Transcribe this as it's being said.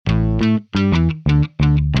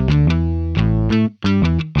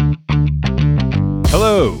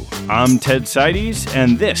I'm Ted Seides,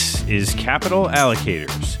 and this is Capital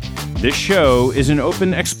Allocators. This show is an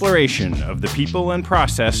open exploration of the people and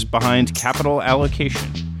process behind capital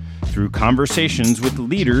allocation. Through conversations with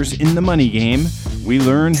leaders in the money game, we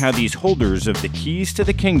learn how these holders of the keys to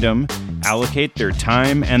the kingdom allocate their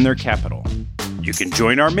time and their capital. You can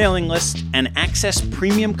join our mailing list and access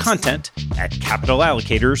premium content at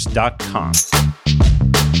capitalallocators.com.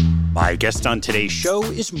 My guest on today's show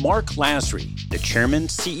is Marc Lasry, the chairman,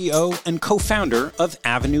 CEO, and co-founder of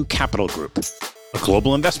Avenue Capital Group, a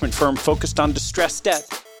global investment firm focused on distressed debt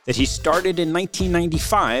that he started in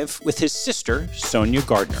 1995 with his sister, Sonia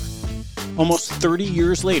Gardner. Almost 30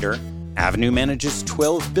 years later, Avenue manages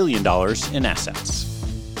 $12 billion in assets.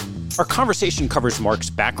 Our conversation covers Marc's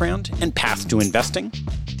background and path to investing,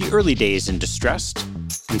 the early days in distressed,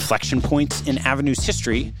 inflection points in Avenue's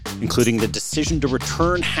history, including the decision to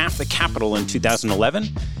return half the capital in 2011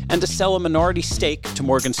 and to sell a minority stake to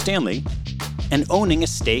Morgan Stanley, and owning a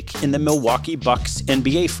stake in the Milwaukee Bucks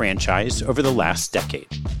NBA franchise over the last decade.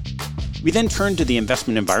 We then turned to the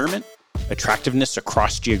investment environment, attractiveness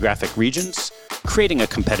across geographic regions, creating a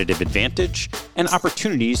competitive advantage, and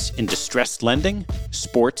opportunities in distressed lending,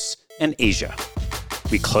 sports, and Asia.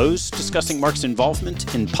 We closed discussing Marc's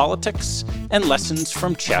involvement in politics and lessons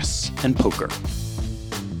from chess and poker.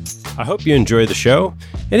 I hope you enjoy the show.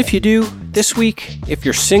 And if you do, this week, if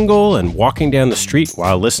you're single and walking down the street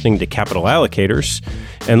while listening to Capital Allocators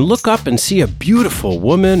and look up and see a beautiful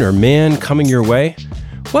woman or man coming your way,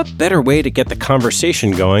 what better way to get the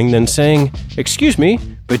conversation going than saying, "Excuse me,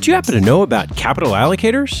 but do you happen to know about Capital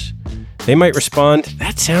Allocators?" They might respond,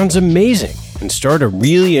 "That sounds amazing," and start a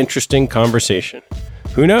really interesting conversation.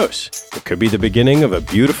 Who knows? It could be the beginning of a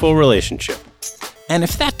beautiful relationship. And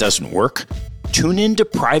if that doesn't work, tune in to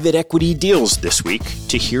Private Equity Deals this week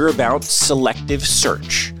to hear about Selective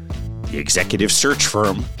Search, the executive search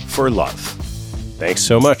firm for love. Thanks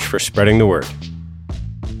so much for spreading the word.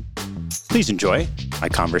 Please enjoy my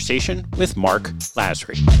conversation with Marc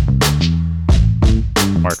Lasry.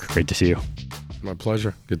 Marc, great to see you. My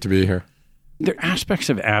pleasure. Good to be here. There are aspects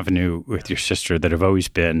of Avenue with your sister that have always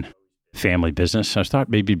been family business. I thought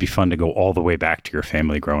maybe it'd be fun to go all the way back to your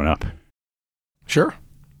family growing up. Sure.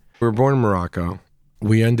 We were born in Morocco.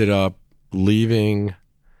 We ended up leaving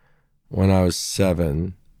when I was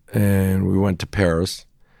 7, and we went to Paris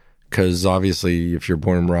because obviously if you're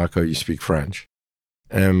born in Morocco, you speak French.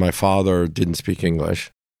 And my father didn't speak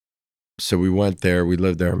English. So we went there, we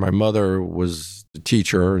lived there. My mother was a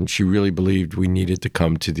teacher, and she really believed we needed to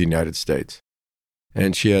come to the United States.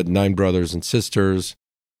 And she had 9 brothers and sisters.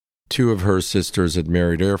 2 of her sisters had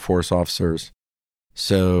married Air Force officers.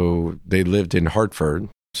 So they lived in Hartford.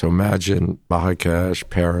 So imagine Marrakech,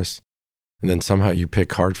 Paris, and then somehow you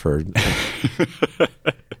pick Hartford.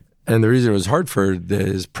 And the reason it was Hartford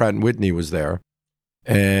is Pratt & Whitney was there,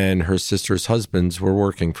 and her sister's husbands were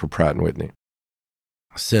working for Pratt & Whitney.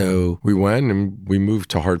 So we went and we moved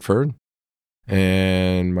to Hartford,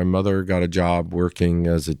 and my mother got a job working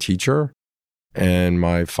as a teacher, and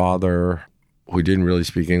my father, who didn't really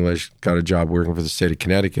speak English, got a job working for the state of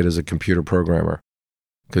Connecticut as a computer programmer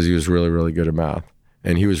because he was really, really good at math.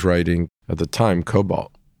 And he was writing, at the time, COBOL,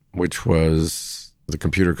 which was the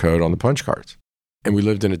computer code on the punch cards. And we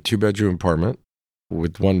lived in a 2-bedroom apartment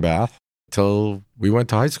with 1 bath till we went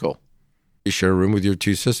to high school. You share a room with your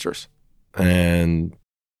 2 sisters. And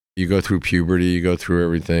you go through puberty, you go through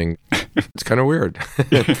everything. It's kind of weird.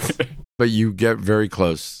 But you get very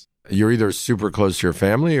close. You're either super close to your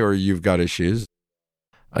family or you've got issues.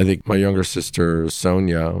 I think my younger sister,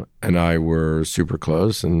 Sonia, and I were super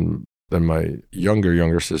close. And then my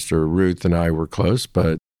younger sister, Ruth, and I were close.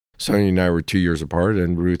 But Sonia and I were 2 years apart,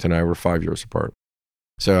 and Ruth and I were 5 years apart.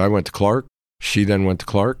 So I went to Clark. She then went to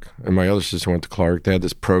Clark, and my other sister went to Clark. They had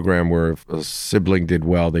this program where if a sibling did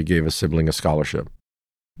well, they gave a sibling a scholarship.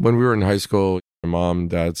 When we were in high school, my mom and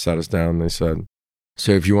dad sat us down and they said,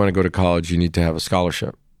 "So if you want to go to college, you need to have a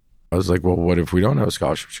scholarship." I was like, "Well, what if we don't have a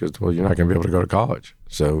scholarship?" She goes, "Well, you're not going to be able to go to college,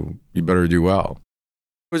 so you better do well."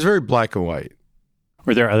 It was very black and white.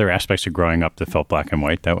 Were there other aspects of growing up that felt black and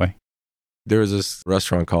white that way? There was this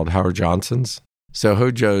restaurant called Howard Johnson's. So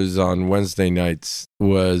Hojo's on Wednesday nights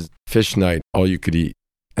was fish night, all you could eat.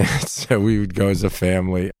 So we would go as a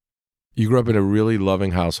family. You grew up in a really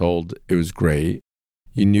loving household. It was great.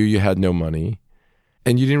 You knew you had no money,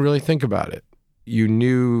 and you didn't really think about it. You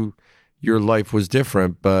knew your life was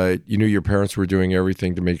different, but you knew your parents were doing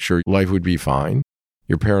everything to make sure life would be fine.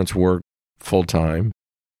 Your parents worked full time.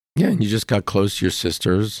 Yeah, and you just got close to your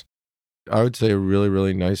sisters. I would say a really,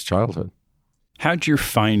 really nice childhood. How'd you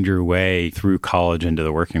find your way through college into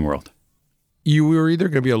the working world? You were either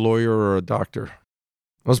going to be a lawyer or a doctor.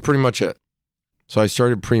 That was pretty much it. So I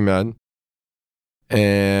started pre-med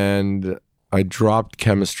and I dropped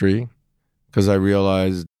chemistry because I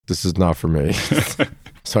realized this is not for me.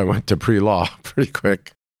 So I went to pre-law pretty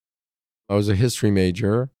quick. I was a history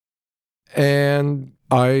major and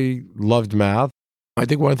I loved math. I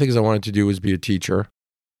think one of the things I wanted to do was be a teacher,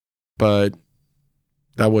 but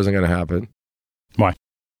that wasn't going to happen. Why?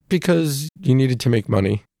 Because you needed to make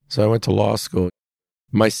money. So I went to law school.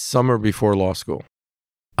 My summer before law school,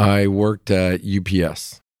 I worked at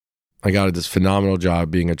UPS. I got this phenomenal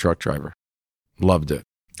job being a truck driver. Loved it.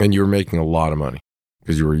 And you were making a lot of money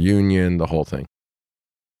because you were union, the whole thing.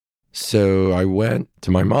 So I went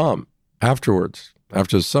to my mom afterwards,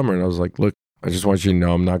 after the summer, and I was like, look, I just want you to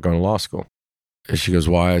know I'm not going to law school. And she goes,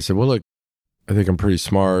 why? I said, well, look, I think I'm pretty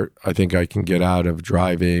smart. I think I can get out of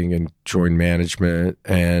driving and join management.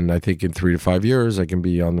 And I think in 3 to 5 years, I can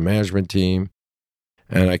be on the management team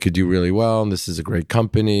and I could do really well. And this is a great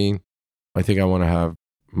company. I think I want to have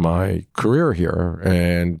my career here.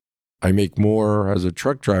 And I make more as a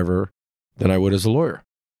truck driver than I would as a lawyer.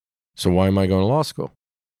 So why am I going to law school?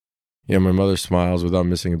 Yeah, my mother smiles without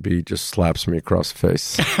missing a beat, just slaps me across the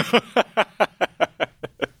face.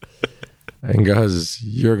 And goes,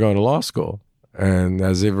 you're going to law school. And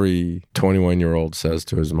as every 21-year-old says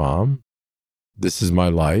to his mom, this is my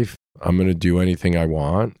life. I'm going to do anything I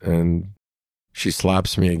want. And she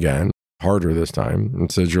slaps me again, harder this time,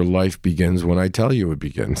 and says, your life begins when I tell you it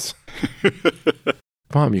begins.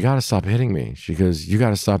 Mom, you got to stop hitting me. She goes, you got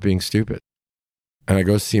to stop being stupid. And I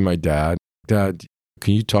go see my dad. Dad,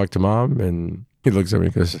 can you talk to Mom? And he looks at me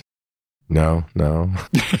and goes, no.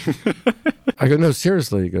 I go, no,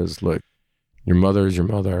 seriously. He goes, look, your mother is your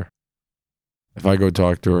mother. If I go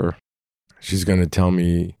talk to her, she's going to tell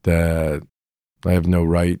me that I have no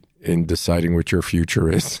right in deciding what your future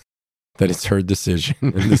is, that it's her decision,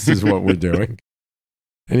 and this is what we're doing.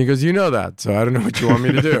 And he goes, you know that, so I don't know what you want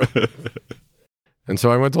me to do. And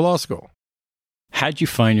so I went to law school. How'd you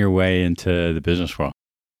find your way into the business world?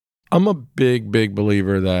 I'm a big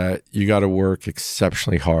believer that you got to work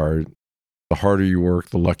exceptionally hard. The harder you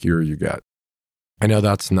work, the luckier you get. I know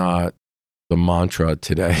that's not the mantra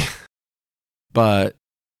today, but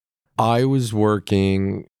I was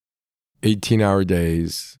working 18-hour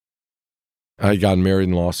days. I got married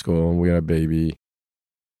in law school and we had a baby.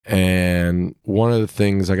 And one of the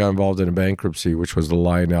things, I got involved in a bankruptcy, which was the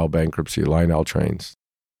Lionel bankruptcy, Lionel Trains.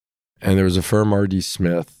 And there was a firm, R.D.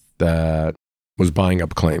 Smith, that was buying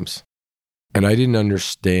up claims. And I didn't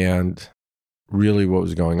understand really what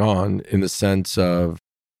was going on in the sense of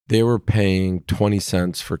they were paying 20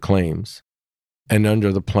 cents for claims. And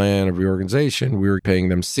under the plan of reorganization, we were paying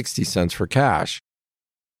them 60 cents for cash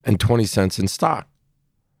and 20 cents in stock.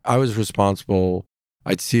 I was responsible.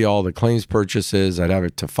 I'd see all the claims purchases. I'd have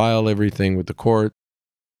it to file everything with the court.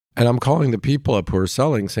 And I'm calling the people up who are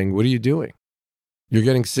selling saying, what are you doing? You're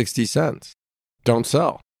getting 60 cents. Don't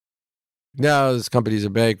sell. Now this company's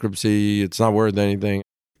in bankruptcy. It's not worth anything.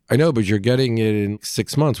 I know, but you're getting it in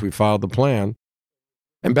 6 months. We filed the plan.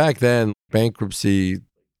 And back then, bankruptcy,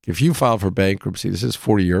 if you filed for bankruptcy, this is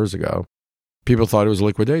 40 years ago, people thought it was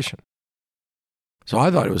liquidation. So I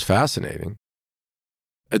thought it was fascinating.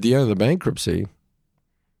 At the end of the bankruptcy,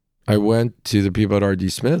 I went to the people at R.D.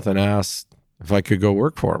 Smith and asked if I could go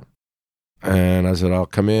work for them. And I said, I'll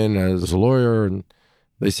come in as a lawyer. And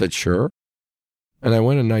they said, sure. And I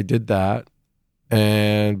went and I did that.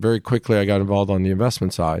 And very quickly, I got involved on the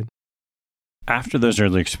investment side. After those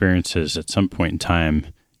early experiences, at some point in time,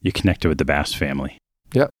 you connected with the Bass family.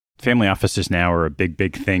 Yep. Family offices now are a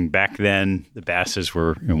big thing. Back then, the Basses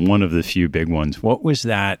were one of the few big ones. What was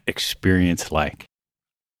that experience like?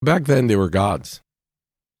 Back then, they were gods,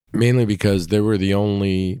 mainly because they were the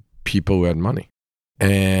only people who had money.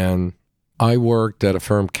 And I worked at a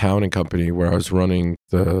firm accounting company where I was running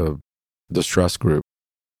the distress group.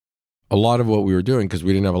 A lot of what we were doing, because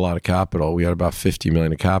we didn't have a lot of capital, we had about $50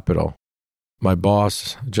 million of capital. My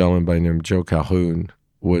boss, a gentleman by the name of Joe Calhoun,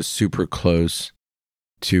 was super close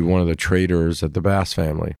to one of the traders at the Bass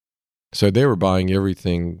family. So they were buying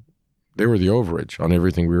everything. They were the overage on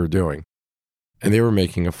everything we were doing. And they were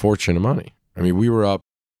making a fortune of money. I mean, we were up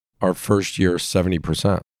our first year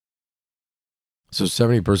 70%. So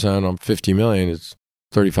 70% on $50 million is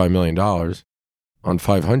 $35 million. On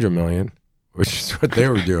 $500 million, which is what they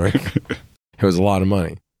were doing, it was a lot of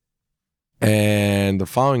money. And the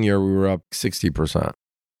following year, we were up 60%.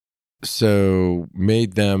 So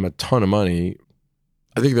made them a ton of money.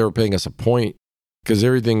 I think they were paying us a point because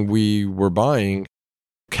everything we were buying,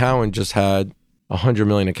 Cowan just had $100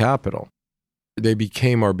 million of capital. They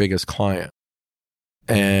became our biggest client.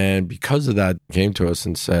 And because of that, came to us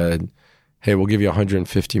and said, hey, we'll give you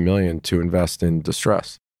 $150 million to invest in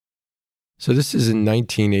distress. So this is in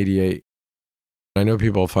 1988. I know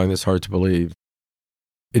people find this hard to believe.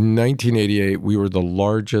 In 1988, we were the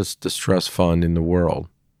largest distress fund in the world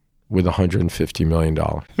with $150 million.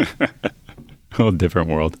 A whole different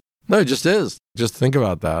world. No, it just is. Just think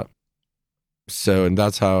about that. So, and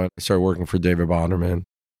that's how I started working for David Bonderman.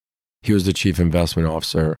 He was the chief investment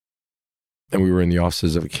officer. And we were in the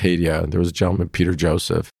offices of Acadia. There was a gentleman, Peter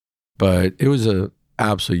Joseph. But it was an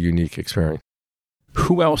absolutely unique experience.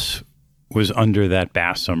 Who else was under that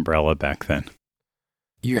Bass umbrella back then?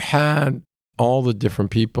 You had all the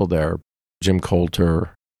different people there, Jim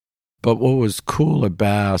Coulter. But what was cool at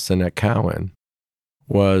Bass and at Cowen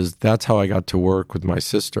was that's how I got to work with my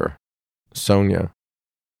sister, Sonia.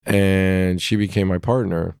 And she became my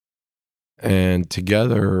partner. And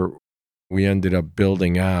together, we ended up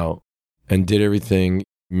building out and did everything,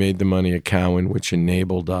 made the money at Cowen, which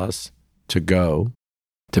enabled us to go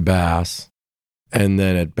to Bass. And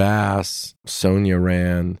then at Bass, Sonia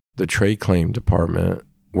ran the trade claim department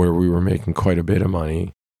where we were making quite a bit of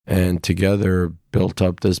money and together built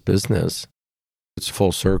up this business. It's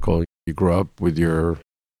full circle. You grow up with your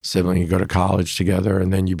sibling, you go to college together,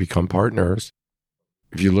 and then you become partners.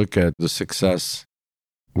 If you look at the success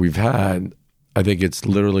we've had, I think it's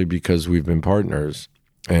literally because we've been partners.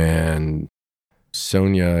 And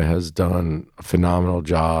Sonia has done a phenomenal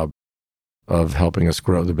job of helping us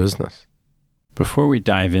grow the business. Before we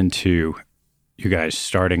dive into you guys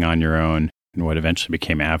starting on your own and what eventually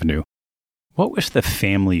became Avenue, what was the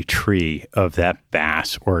family tree of that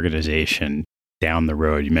Bass organization down the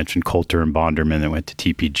road? You mentioned Coulter and Bonderman that went to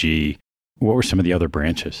TPG. What were some of the other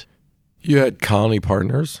branches? You had Colony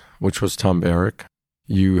Partners, which was Tom Barrick.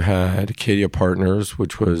 You had Acadia Partners,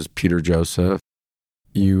 which was Peter Joseph.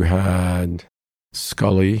 You had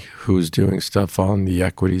Scully, who was doing stuff on the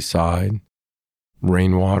equity side.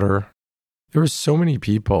 Rainwater. There were so many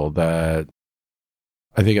people that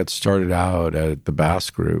I think it started out at the Bass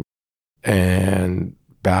Group, and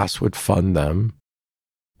Bass would fund them,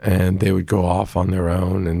 and they would go off on their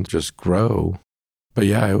own and just grow. But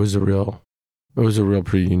yeah, it was a real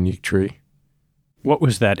pretty unique tree. What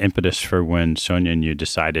was that impetus for when Sonia and you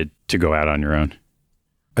decided to go out on your own?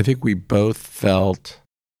 I think we both felt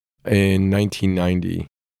in 1990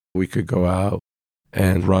 we could go out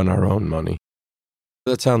and run our own money.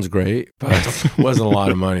 That sounds great, but it wasn't a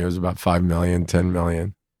lot of money. It was about $5 million, $10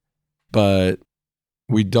 million. But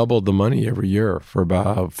we doubled the money every year for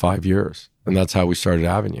about 5 years. And that's how we started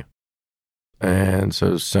Avenue. And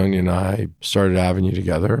so Sonia and I started Avenue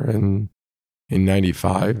together in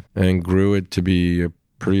 95 and grew it to be a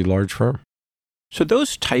pretty large firm. So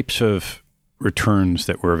those types of returns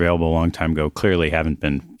that were available a long time ago clearly haven't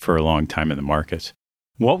been for a long time in the markets.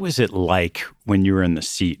 What was it like when you were in the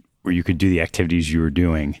seat where you could do the activities you were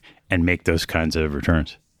doing and make those kinds of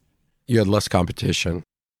returns? You had less competition.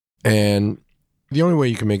 And the only way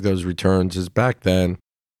you can make those returns is back then,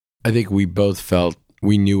 I think we both felt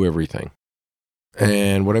we knew everything.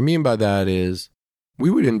 And what I mean by that is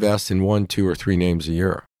we would invest in 1, 2, or 3 names a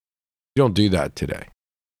year. You don't do that today.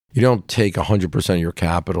 You don't take 100% of your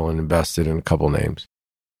capital and invest it in a couple names.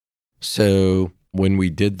 So when we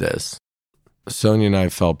did this, Sonia and I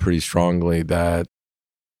felt pretty strongly that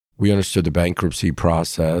we understood the bankruptcy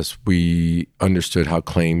process. We understood how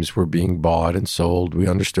claims were being bought and sold. We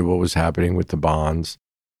understood what was happening with the bonds.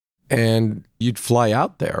 And you'd fly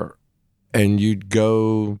out there and you'd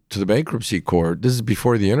go to the bankruptcy court. This is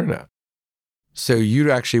before the internet. So you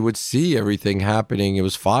actually would see everything happening. It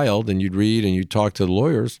was filed and you'd read and you'd talk to the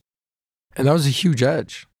lawyers. And that was a huge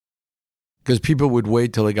edge because people would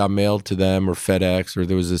wait till it got mailed to them or FedEx, or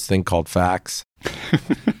there was this thing called fax.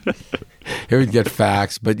 Here we'd get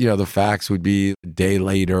fax, but the fax would be a day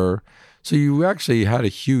later. So you actually had a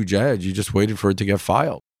huge edge. You just waited for it to get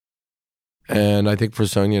filed. And I think for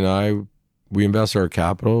Sonia and I, we invested our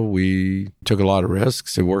capital. We took a lot of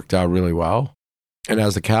risks. It worked out really well. And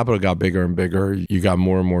as the capital got bigger and bigger, you got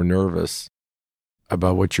more and more nervous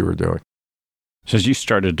about what you were doing. So as you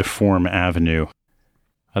started to form Avenue,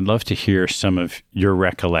 I'd love to hear some of your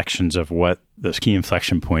recollections of what those key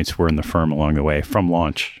inflection points were in the firm along the way from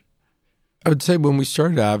launch. I would say when we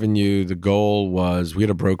started Avenue, the goal was we had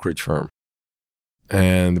a brokerage firm.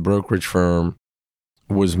 And the brokerage firm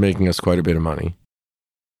was making us quite a bit of money.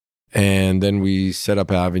 And then we set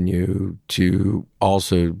up Avenue to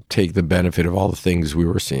also take the benefit of all the things we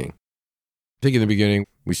were seeing. I think in the beginning,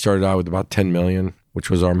 we started out with about $10 million, which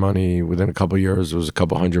was our money. Within a couple of years, it was a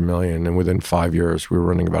couple $100 million. And within 5 years, we were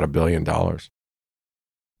running about $1 billion.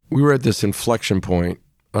 We were at this inflection point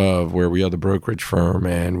of where we had the brokerage firm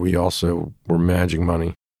and we also were managing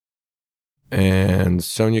money. And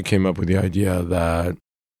Sonia came up with the idea that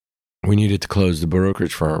we needed to close the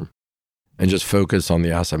brokerage firm and just focus on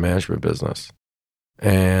the asset management business.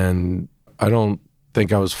 And I don't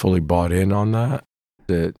think I was fully bought in on that.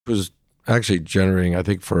 It was actually generating, I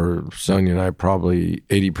think for Sonia and I, probably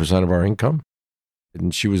 80% of our income.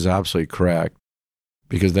 And she was absolutely correct,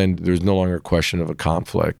 because then there's no longer a question of a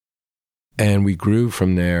conflict. And we grew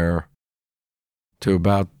from there to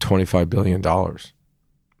about $25 billion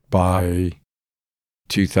by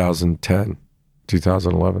 2010,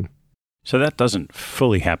 2011. So that doesn't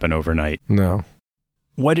fully happen overnight. No.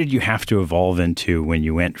 What did you have to evolve into when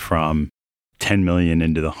you went from 10 million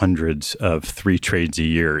into the hundreds of 3 trades a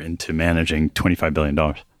year into managing $25 billion?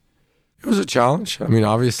 It was a challenge. I mean,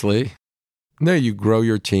 obviously, no, you grow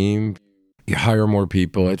your team, you hire more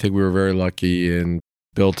people. I think we were very lucky and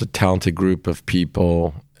built a talented group of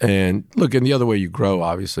people. And look, and the other way you grow,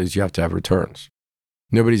 obviously, is you have to have returns.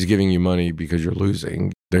 Nobody's giving you money because you're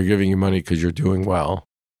losing. They're giving you money because you're doing well.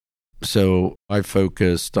 So I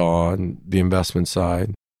focused on the investment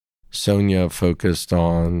side. Sonia focused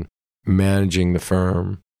on managing the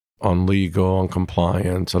firm, on legal, on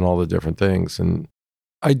compliance, and all the different things. And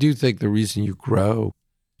I do think the reason you grow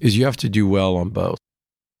is you have to do well on both.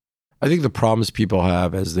 I think the problems people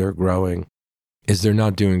have as they're growing is they're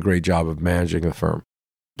not doing a great job of managing the firm.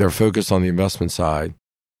 They're focused on the investment side,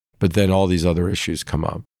 but then all these other issues come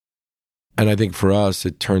up. And I think for us,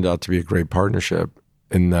 it turned out to be a great partnership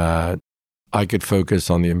in that I could focus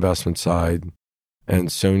on the investment side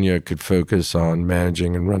and Sonia could focus on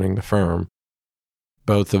managing and running the firm.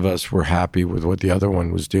 Both of us were happy with what the other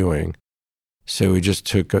one was doing. So it just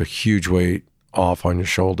took a huge weight off on your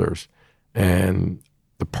shoulders. And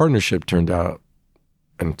the partnership turned out,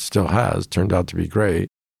 and still has, turned out to be great.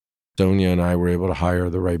 Sonia and I were able to hire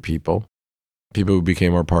the right people who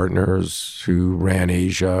became our partners, who ran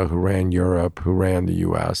Asia, who ran Europe, who ran the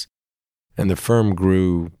US. And the firm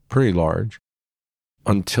grew pretty large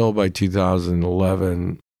until by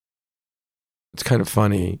 2011, it's kind of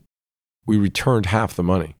funny, we returned half the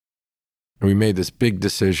money. And we made this big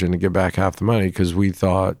decision to give back half the money because we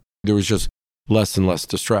thought there was just less and less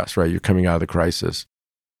distress, right? You're coming out of the crisis.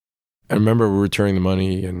 I remember we were returning the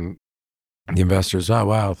money and the investors, oh,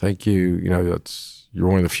 wow, thank you. You know, you're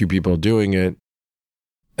one of the few people doing it.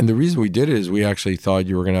 And the reason we did it is we actually thought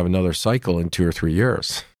you were going to have another cycle in 2 or 3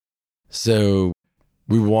 years. So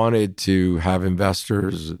we wanted to have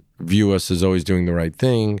investors view us as always doing the right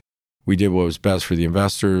thing. We did what was best for the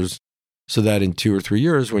investors so that in 2 or 3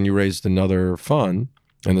 years, when you raised another fund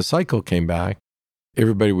and the cycle came back,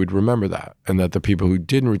 everybody would remember that, and that the people who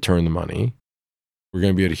didn't return the money were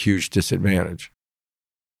going to be at a huge disadvantage.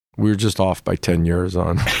 We were just off by 10 years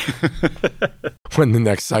on when the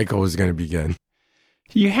next cycle was going to begin.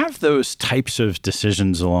 You have those types of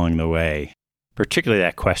decisions along the way, particularly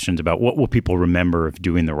that questions about what will people remember of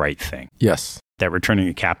doing the right thing? Yes. That returning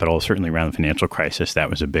to capital, certainly around the financial crisis, that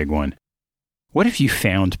was a big one. What have you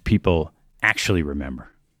found people actually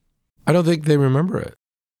remember? I don't think they remember it,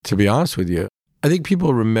 to be honest with you. I think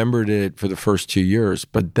people remembered it for the first 2 years,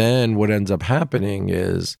 but then what ends up happening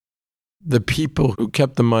is the people who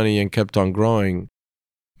kept the money and kept on growing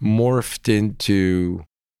morphed into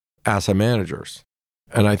asset managers.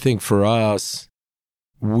 And I think for us,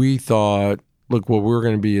 we thought, look, what we're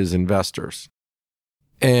going to be is investors.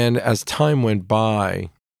 And as time went by,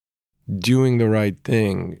 doing the right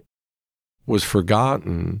thing was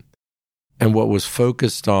forgotten. And what was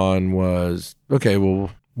focused on was, okay,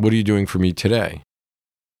 well, what are you doing for me today?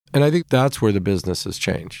 And I think that's where the business has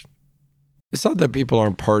changed. It's not that people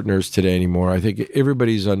aren't partners today anymore. I think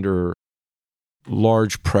everybody's under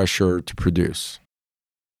large pressure to produce.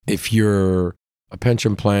 If you're a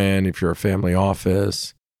pension plan, if you're a family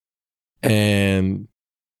office, and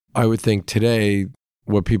I would think today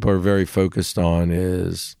what people are very focused on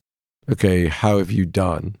is, okay, how have you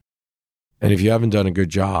done? And if you haven't done a good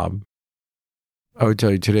job, I would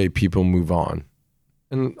tell you today people move on.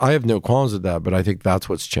 And I have no qualms with that, but I think that's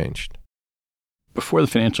what's changed. Before the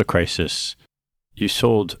financial crisis, you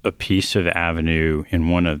sold a piece of Avenue in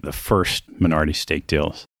one of the first minority stake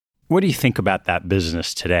deals. What do you think about that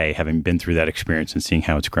business today, having been through that experience and seeing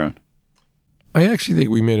how it's grown? I actually think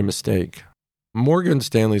we made a mistake. Morgan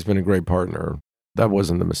Stanley's been a great partner. That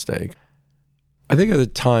wasn't the mistake. I think at the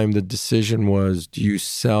time, the decision was, do you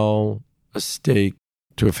sell a stake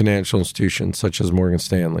to a financial institution such as Morgan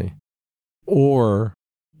Stanley, or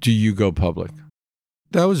do you go public?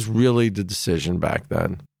 That was really the decision back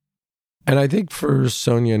then. And I think for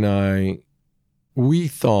Sonia and I, we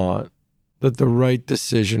thought that the right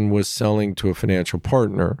decision was selling to a financial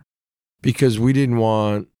partner because we didn't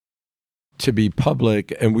want to be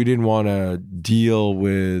public, and we didn't want to deal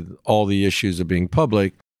with all the issues of being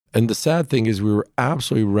public. And the sad thing is we were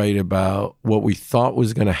absolutely right about what we thought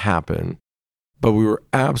was going to happen, but we were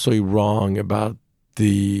absolutely wrong about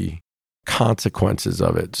the consequences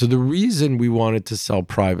of it. So the reason we wanted to sell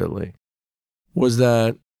privately was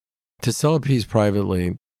that to sell a piece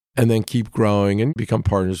privately and then keep growing and become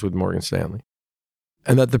partners with Morgan Stanley.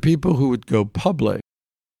 And that the people who would go public,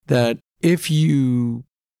 that if you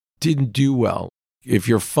didn't do well, if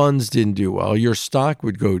your funds didn't do well, your stock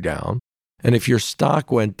would go down. And if your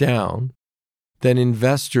stock went down, then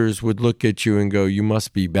investors would look at you and go, you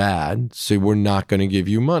must be bad, so we're not going to give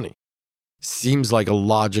you money. Seems like a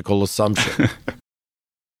logical assumption.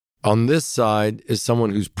 On this side is someone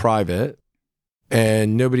who's private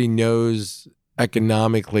and nobody knows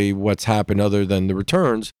economically what's happened other than the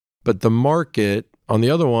returns. But the market, on the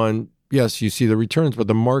other one, yes, you see the returns, but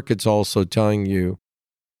the market's also telling you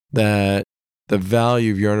that the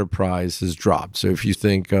value of your enterprise has dropped. So if you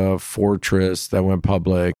think of Fortress that went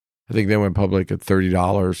public, I think they went public at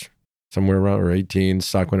 $30, somewhere around, or 18,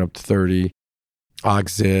 stock went up to 30.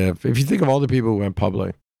 Oxif, if you think of all the people who went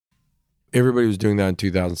public, everybody was doing that in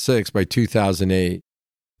 2006. By 2008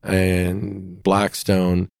 and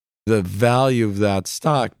Blackstone, the value of that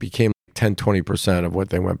stock became 10, 20% of what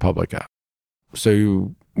they went public at.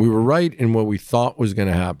 So we were right in what we thought was going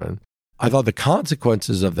to happen. I thought the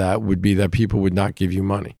consequences of that would be that people would not give you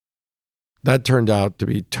money. That turned out to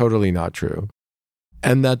be totally not true.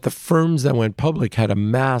 And that the firms that went public had a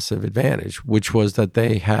massive advantage, which was that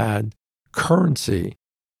they had currency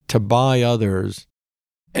to buy others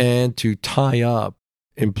and to tie up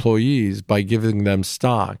employees by giving them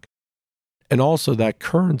stock. And also that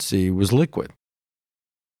currency was liquid.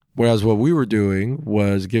 Whereas what we were doing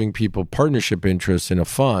was giving people partnership interests in a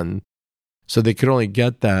fund, so they could only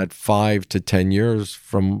get that 5 to 10 years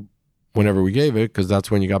from whenever we gave it, because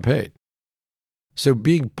that's when you got paid. So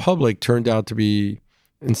being public turned out to be,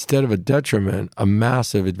 instead of a detriment, a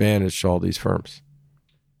massive advantage to all these firms.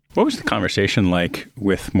 What was the conversation like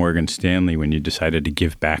with Morgan Stanley when you decided to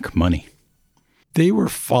give back money? They were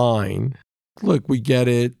fine. Look, we get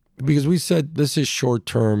it, because we said this is short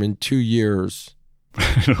term. In 2 years,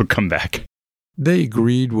 it'll come back. They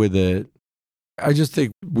agreed with it. I just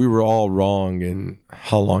think we were all wrong in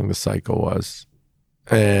how long the cycle was.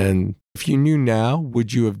 And if you knew now,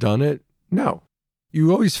 would you have done it? No.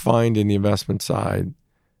 You always find in the investment side,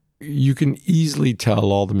 you can easily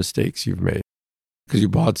tell all the mistakes you've made because you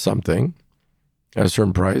bought something at a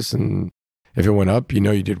certain price. And if it went up, you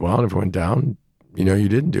know you did well. And if it went down, you know you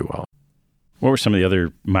didn't do well. What were some of the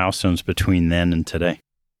other milestones between then and today?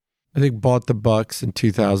 I think bought the Bucks in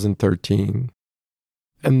 2013.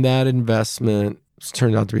 And that investment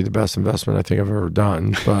turned out to be the best investment I think I've ever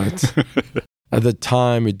done. But at the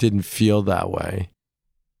time, it didn't feel that way.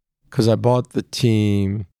 Because I bought the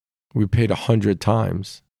team, we paid 100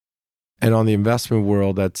 times. And on the investment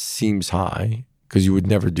world, that seems high because you would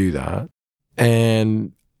never do that.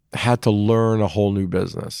 And had to learn a whole new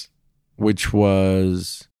business, which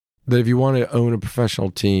was that if you want to own a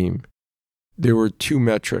professional team, there were 2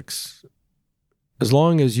 metrics. As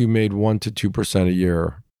long as you made 1% to 2% a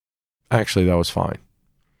year, actually that was fine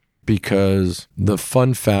because the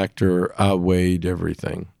fun factor outweighed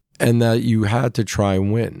everything. And that you had to try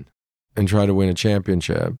and win and try to win a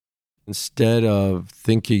championship. Instead of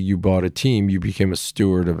thinking you bought a team, you became a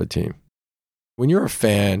steward of a team. When you're a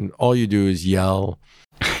fan, all you do is yell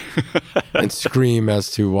and scream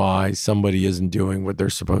as to why somebody isn't doing what they're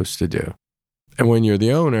supposed to do. And when you're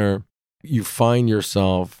the owner, you find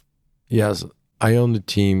yourself, yes, I own the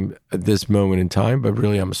team at this moment in time, but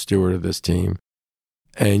really I'm a steward of this team.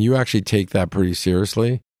 And you actually take that pretty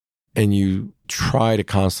seriously and you try to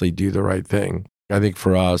constantly do the right thing. I think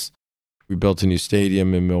for us, we built a new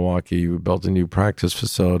stadium in Milwaukee. We built a new practice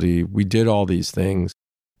facility. We did all these things.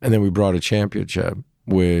 And then we brought a championship,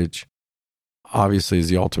 which obviously is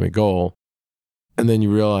the ultimate goal. And then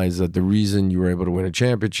you realize that the reason you were able to win a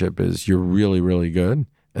championship is you're really, really good.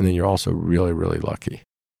 And then you're also really, really lucky.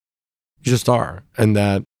 You just are. And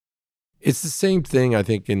that it's the same thing, I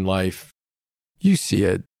think, in life. You see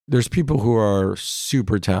it. There's people who are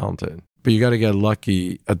super talented, but you got to get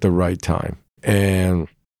lucky at the right time. And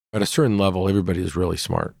at a certain level, everybody is really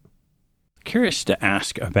smart. Curious to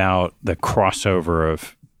ask about the crossover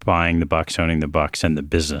of buying the Bucks, owning the Bucks, and the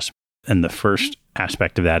business. And the first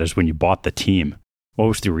aspect of that is when you bought the team. What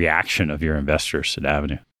was the reaction of your investors at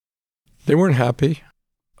Avenue? They weren't happy,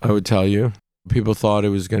 I would tell you. People thought it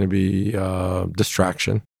was going to be a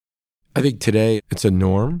distraction. I think today it's a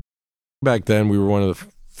norm. Back then, we were one of the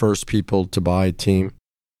first people to buy a team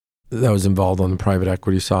that was involved on the private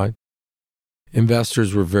equity side.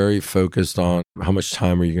 investors were very focused on how much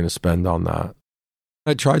time are you going to spend on that.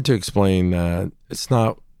 I tried to explain that it's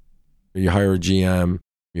not you hire a GM,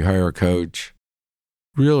 you hire a coach.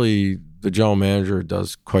 Really, the general manager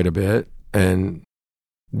does quite a bit. And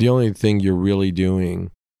the only thing you're really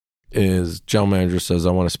doing is general manager says,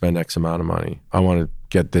 I want to spend X amount of money. I want to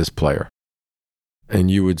get this player. And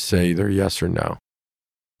you would say either yes or no.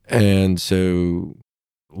 And so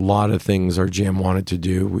a lot of things our GM wanted to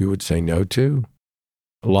do, we would say no to.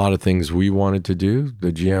 A lot of things we wanted to do,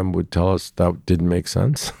 the GM would tell us that didn't make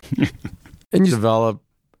sense. And you develop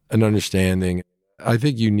an understanding. I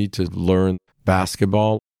think you need to learn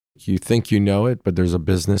basketball. You think you know it, but there's a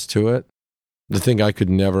business to it. The thing I could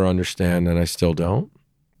never understand, and I still don't,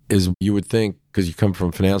 is you would think, because you come from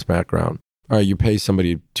a finance background, all right, you pay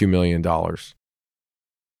somebody $2 million,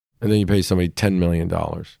 and then you pay somebody $10 million.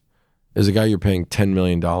 Is the guy you're paying $10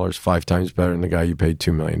 million 5 times better than the guy you paid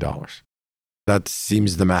 $2 million? That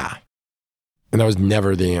seems the math. And that was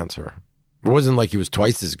never the answer. It wasn't like he was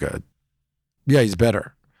twice as good. Yeah, he's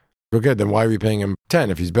better. Okay, then why are we paying him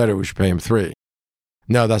 10? If he's better, we should pay him 3.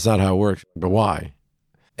 No, that's not how it works. But why?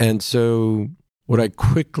 And so what I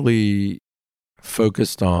quickly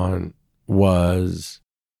focused on was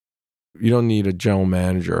you don't need a general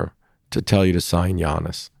manager to tell you to sign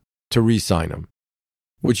Giannis, to re-sign him.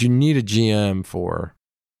 What you need a GM for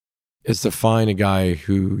is to find a guy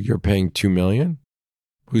who you're paying $2 million,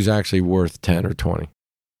 who's actually worth 10 or 20.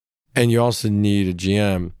 And you also need a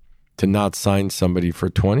GM to not sign somebody for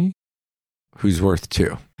 20 who's worth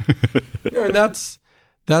 2. And that's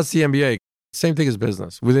the NBA. Same thing as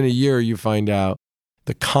business. Within a year, you find out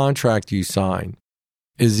the contract you sign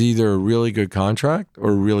is either a really good contract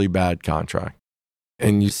or a really bad contract.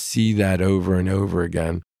 And you see that over and over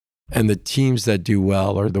again. And the teams that do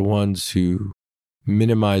well are the ones who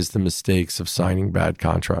minimize the mistakes of signing bad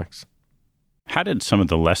contracts. How did some of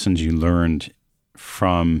the lessons you learned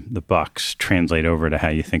from the Bucks translate over to how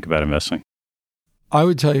you think about investing? I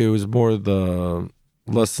would tell you it was more the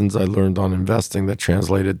lessons I learned on investing that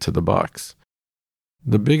translated to the Bucks.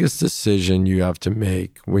 The biggest decision you have to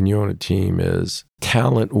make when you own a team is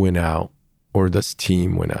talent win out or does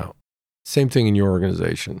team win out? Same thing in your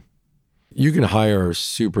organization. You can hire a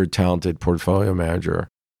super talented portfolio manager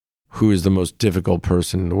who is the most difficult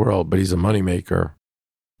person in the world, but he's a moneymaker.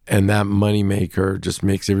 And that moneymaker just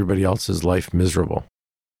makes everybody else's life miserable.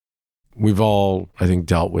 We've all, I think,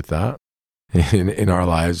 dealt with that in our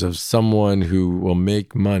lives of someone who will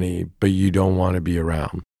make money, but you don't want to be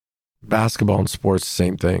around. Basketball and sports,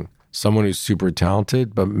 same thing. Someone who's super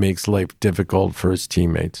talented, but makes life difficult for his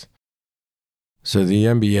teammates. So the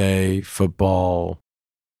NBA, football,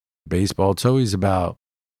 baseball, it's always about,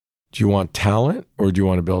 do you want talent or do you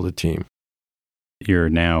want to build a team? You're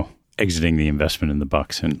now exiting the investment in the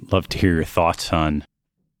Bucks, and love to hear your thoughts on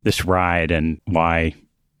this ride and why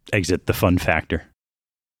exit the fun factor.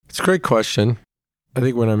 It's a great question. I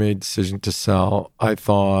think when I made a decision to sell, I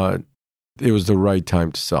thought it was the right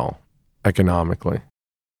time to sell economically.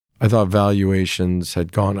 I thought valuations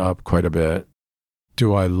had gone up quite a bit.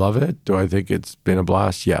 Do I love it? Do I think it's been a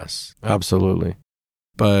blast? Yes, absolutely.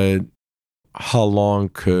 But how long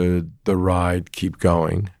could the ride keep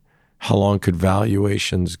going? How long could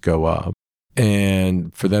valuations go up?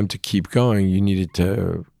 And for them to keep going, you needed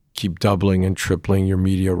to keep doubling and tripling your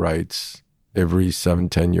media rights every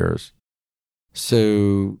 7-10 years.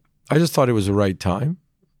 So I just thought it was the right time.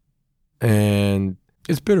 And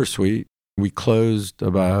it's bittersweet. We closed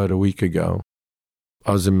about a week ago.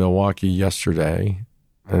 I was in Milwaukee yesterday,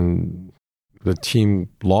 and the team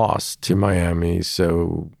lost to Miami.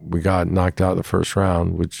 So we got knocked out of the first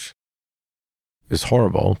round, which is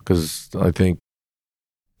horrible because I think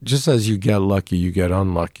just as you get lucky, you get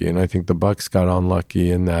unlucky. And I think the Bucks got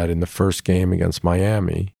unlucky in that in the first game against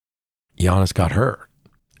Miami, Giannis got hurt.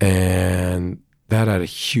 And that had a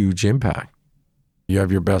huge impact. You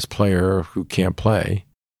have your best player who can't play.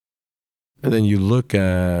 And then you look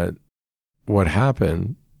at what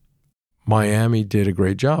happened. Miami did a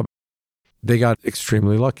great job. They got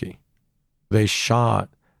extremely lucky. They shot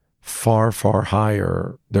far, far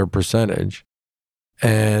higher their percentage.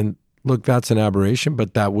 And look, that's an aberration,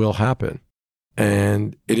 but that will happen.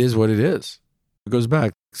 And it is what it is. It goes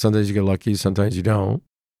back. Sometimes you get lucky, sometimes you don't.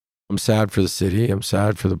 I'm sad for the city. I'm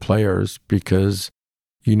sad for the players because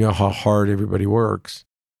you know how hard everybody works.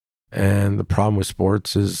 And the problem with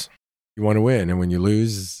sports is you want to win. And when you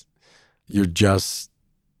lose, you're just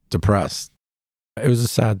depressed. It was a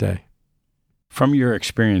sad day. From your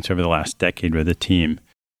experience over the last decade with the team,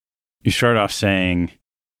 you started off saying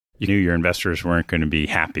you knew your investors weren't going to be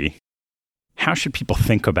happy. How should people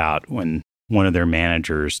think about when one of their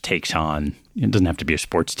managers takes on, it doesn't have to be a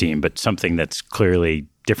sports team, but something that's clearly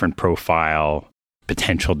different profile,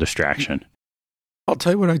 potential distraction? I'll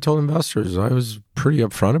tell you what I told investors. I was pretty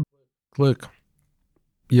upfront. Look,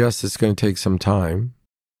 yes, it's going to take some time.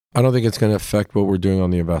 I don't think it's going to affect what we're doing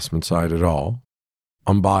on the investment side at all.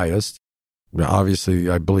 I'm biased. Obviously,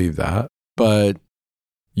 I believe that. But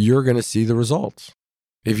you're going to see the results.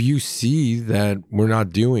 If you see that we're not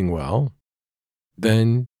doing well,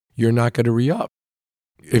 then you're not going to re-up.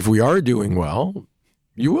 If we are doing well,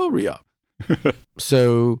 you will re-up.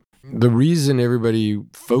 So the reason everybody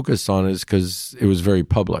focused on it is because it was very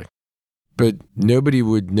public. But nobody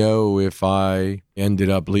would know if I ended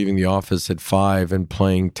up leaving the office at 5 and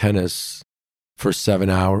playing tennis for 7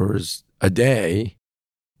 hours a day,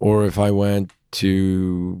 or if I went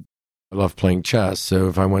to, I love playing chess. So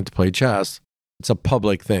if I went to play chess, it's a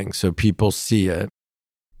public thing. So people see it.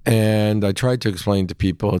 And I tried to explain to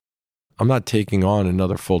people, I'm not taking on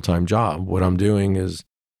another full-time job. What I'm doing is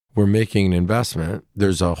we're making an investment.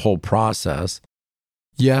 There's a whole process.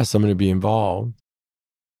 Yes, I'm going to be involved.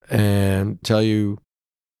 And tell you,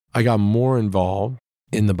 I got more involved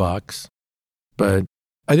in the Bucks. But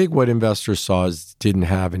I think what investors saw is didn't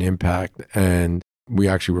have an impact, and we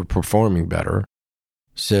actually were performing better.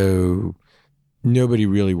 So nobody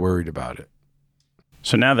really worried about it.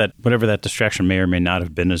 So now that whatever that distraction may or may not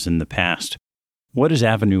have been is in the past, what does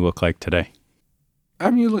Avenue look like today?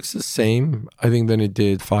 Avenue looks the same, I think, than it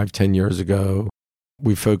did 5-10 years ago.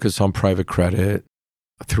 We focus on private credit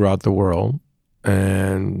throughout the world,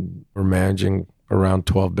 and we're managing around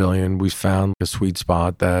 $12 billion. We found a sweet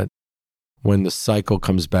spot that when the cycle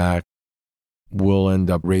comes back, we'll end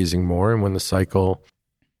up raising more. And when the cycle,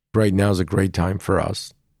 right now is a great time for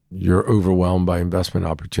us. You're overwhelmed by investment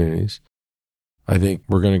opportunities. I think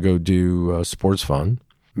we're going to go do a sports fund,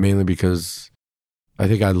 mainly because I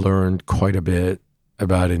think I learned quite a bit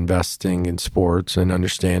about investing in sports and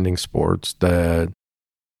understanding sports that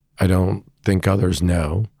I don't think others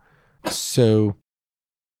know. So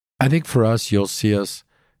I think for us, you'll see us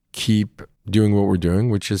keep doing what we're doing,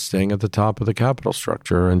 which is staying at the top of the capital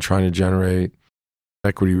structure and trying to generate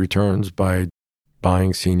equity returns by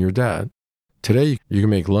buying senior debt. Today, you can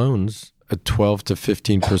make loans at 12 to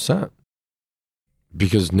 15%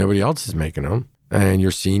 because nobody else is making them, and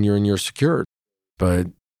you're senior and you're secured. But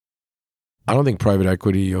I don't think private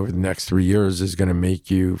equity over the next 3 years is going to make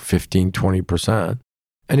you 15, 20%.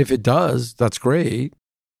 And if it does, that's great.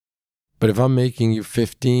 But if I'm making you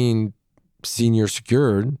 15 senior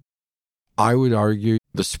secured, I would argue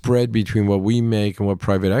the spread between what we make and what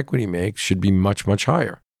private equity makes should be much, much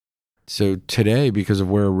higher. So today, because of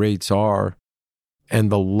where rates are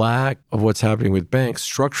and the lack of what's happening with banks,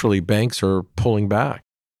 structurally, banks are pulling back,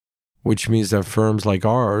 which means that firms like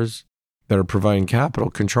ours that are providing capital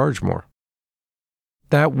can charge more.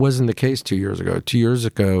 That wasn't the case 2 years ago. 2 years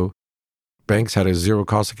ago, banks had a zero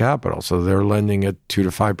cost of capital, so they're lending at 2 to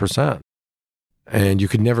 5%. And you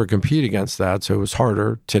could never compete against that, so it was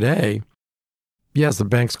harder. Today, yes, the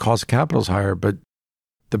bank's cost of capital is higher, but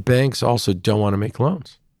the banks also don't want to make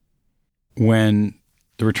loans. When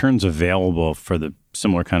the returns available for the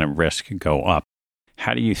similar kind of risk go up,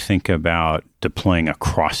 how do you think about deploying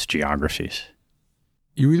across geographies?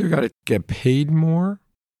 You either got to get paid more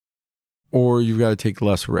or you've got to take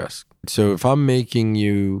less risk. So if I'm making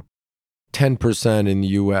you 10% in the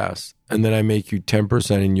US and then I make you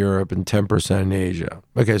 10% in Europe and 10% in Asia,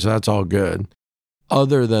 okay, so that's all good.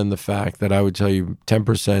 Other than the fact that I would tell you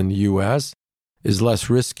 10% in the US is less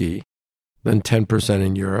risky than 10%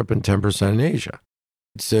 in Europe and 10% in Asia.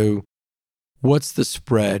 So what's the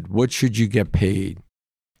spread? What should you get paid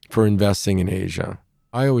for investing in Asia?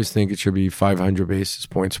 I always think it should be 500 basis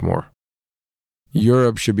points more.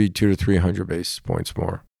 Europe should be 200 to 300 basis points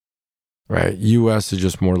more, right? US is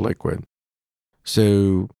just more liquid.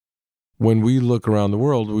 So when we look around the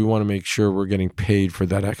world, we want to make sure we're getting paid for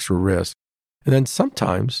that extra risk. And then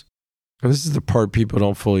sometimes, and this is the part people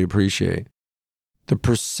don't fully appreciate, the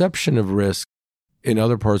perception of risk in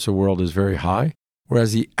other parts of the world is very high,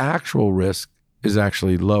 whereas the actual risk is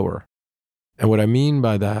actually lower. And what I mean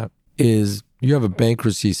by that is you have a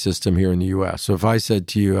bankruptcy system here in the US. So if I said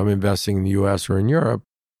to you, I'm investing in the US or in Europe,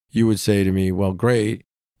 you would say to me, well, great,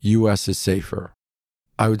 US is safer.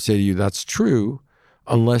 I would say to you, that's true,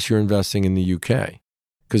 unless you're investing in the UK.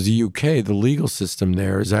 Because the UK, the legal system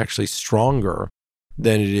there is actually stronger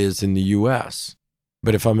than it is in the US.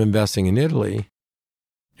 But if I'm investing in Italy,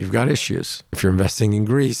 you've got issues. If you're investing in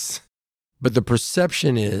Greece. But the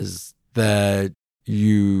perception is that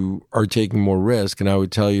you are taking more risk. And I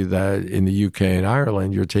would tell you that in the UK and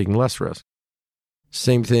Ireland, you're taking less risk.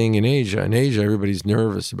 Same thing in Asia. In Asia, everybody's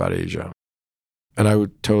nervous about Asia. And I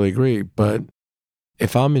would totally agree. But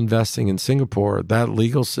if I'm investing in Singapore, that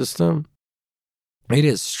legal system, it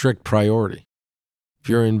is strict priority. If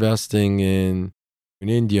you're investing in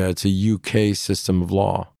India, it's a UK system of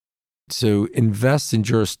law. So invest in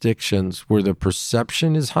jurisdictions where the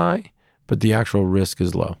perception is high, but the actual risk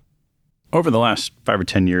is low. Over the last 5 or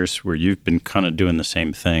 10 years where you've been kind of doing the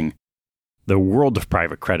same thing, the world of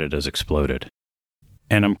private credit has exploded.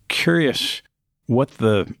 And I'm curious what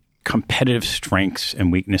the competitive strengths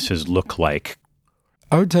and weaknesses look like.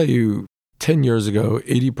 I would tell you 10 years ago,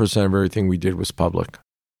 80% of everything we did was public.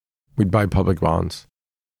 We'd buy public bonds.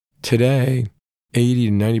 Today, 80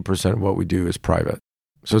 to 90% of what we do is private.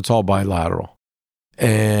 So it's all bilateral.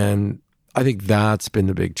 And I think that's been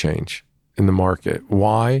the big change in the market.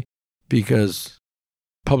 Why? Because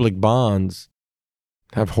public bonds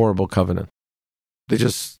have horrible covenants. They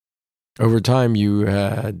just, over time, you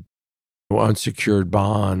had unsecured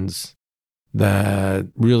bonds that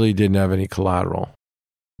really didn't have any collateral.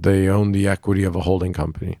 They owned the equity of a holding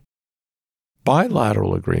company.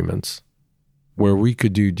 Bilateral agreements where we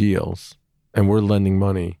could do deals and we're lending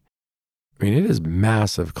money, I mean, it is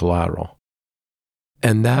massive collateral.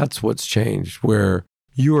 And that's what's changed, where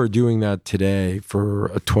you are doing that today for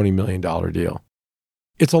a $20 million deal.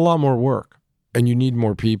 It's a lot more work and you need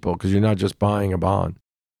more people because you're not just buying a bond.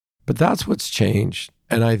 But that's what's changed.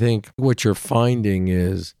 And I think what you're finding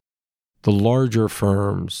is the larger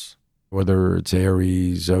firms, whether it's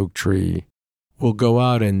Ares, Oaktree, will go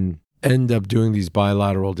out and end up doing these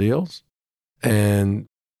bilateral deals. And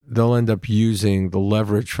they'll end up using the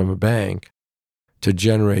leverage from a bank to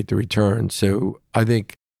generate the return. So I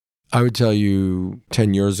think I would tell you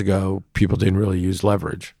 10 years ago, people didn't really use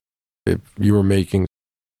leverage. If you were making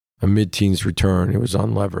a mid-teens return, it was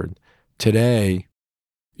unlevered. Today,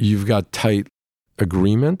 you've got tight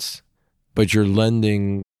agreements, but you're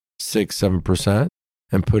lending 6-7%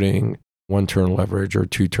 and putting 1 turn leverage or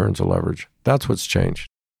 2 turns of leverage. That's what's changed.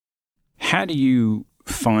 How do you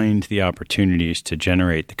find the opportunities to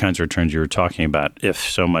generate the kinds of returns you were talking about if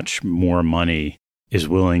so much more money is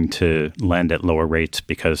willing to lend at lower rates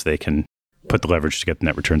because they can put the leverage to get the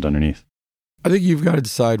net returns underneath? I think you've got to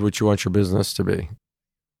decide what you want your business to be.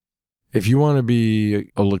 If you want to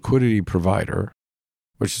be a liquidity provider,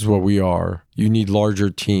 which is what we are, you need larger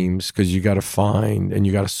teams because you got to find and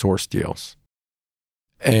you got to source deals.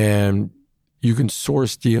 And you can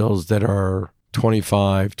source deals that are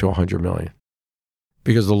 25 to 100 million.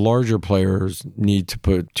 Because the larger players need to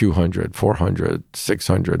put 200, 400,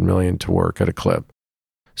 600 million to work at a clip.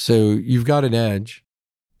 So you've got an edge.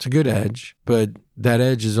 It's a good edge, but that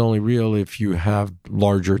edge is only real if you have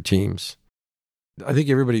larger teams. I think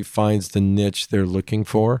everybody finds the niche they're looking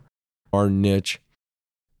for. Our niche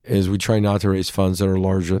is we try not to raise funds that are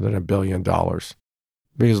larger than $1 billion.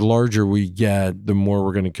 Because the larger we get, the more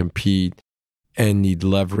we're going to compete and need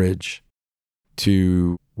leverage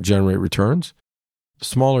to generate returns. The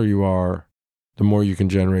smaller you are, the more you can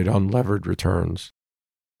generate unlevered returns.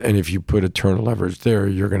 And if you put a turn of leverage there,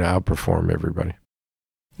 you're going to outperform everybody.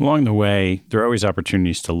 Along the way, there are always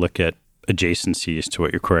opportunities to look at adjacencies to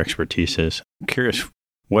what your core expertise is. I'm curious,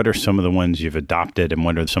 what are some of the ones you've adopted and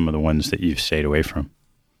what are some of the ones that you've stayed away from?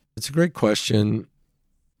 It's a great question.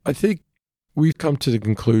 I think we've come to the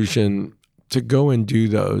conclusion to go and do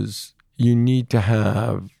those, you need to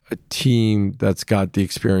have a team that's got the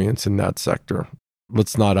experience in that sector.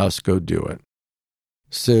 Let's not us go do it.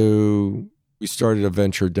 So we started a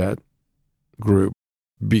venture debt group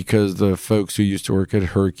because the folks who used to work at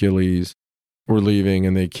Hercules were leaving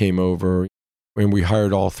and they came over and we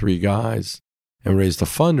hired all 3 guys and raised a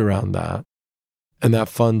fund around that. And that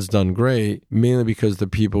fund's done great, mainly because the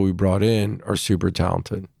people we brought in are super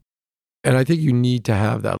talented. And I think you need to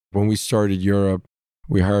have that. When we started Europe,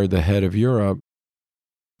 we hired the head of Europe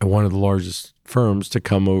at one of the largest firms to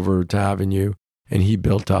come over to Avenue, and he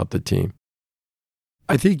built out the team.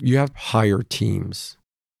 I think you have to hire teams.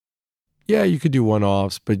 Yeah, you could do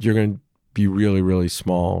one-offs, but you're going to be really, really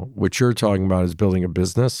small. What you're talking about is building a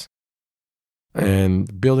business.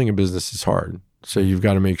 And building a business is hard. So you've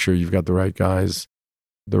got to make sure you've got the right guys,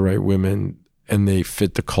 the right women, and they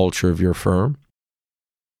fit the culture of your firm.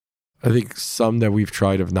 I think some that we've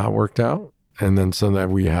tried have not worked out, and then some that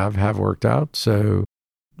we have worked out. So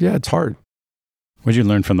yeah, it's hard. What did you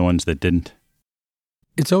learn from the ones that didn't?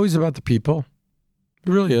 It's always about the people.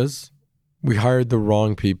 It really is. We hired the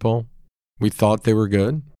wrong people. We thought they were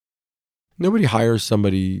good. Nobody hires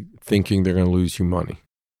somebody thinking they're going to lose you money.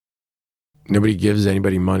 Nobody gives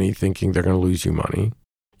anybody money thinking they're going to lose you money.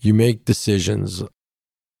 You make decisions.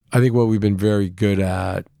 I think what we've been very good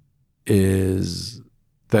at is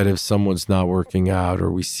that if someone's not working out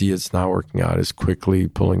or we see it's not working out, is quickly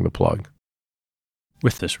pulling the plug.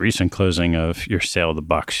 With this recent closing of your sale of the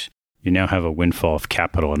Bucks, you now have a windfall of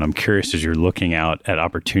capital. And I'm curious, as you're looking out at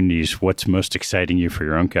opportunities, what's most exciting you for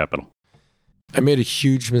your own capital? I made a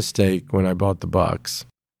huge mistake when I bought the Bucks,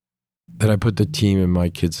 that I put the team in my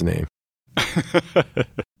kid's name.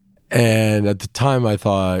 And at the time, I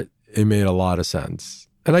thought it made a lot of sense.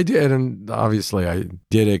 And I did. And obviously, I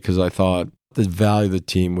did it because I thought the value of the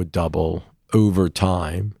team would double over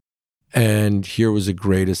time. And here was a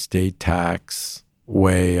great estate tax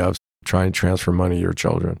way of trying to transfer money to your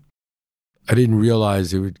children. I didn't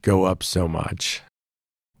realize it would go up so much.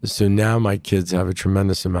 So now my kids have a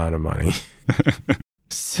tremendous amount of money.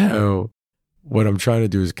 So what I'm trying to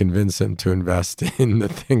do is convince them to invest in the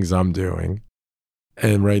things I'm doing.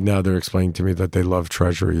 And right now they're explaining to me that they love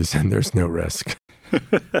treasuries and there's no risk.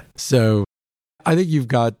 So I think you've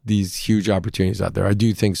got these huge opportunities out there. I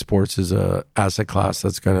do think sports is an asset class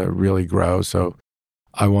that's going to really grow. So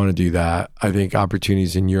I want to do that. I think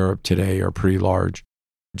opportunities in Europe today are pretty large,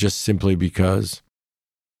 just simply because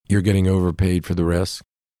you're getting overpaid for the risk.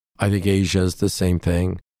 I think Asia is the same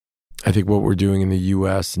thing. I think what we're doing in the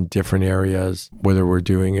US in different areas, whether we're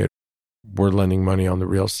lending money on the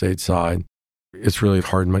real estate side, it's really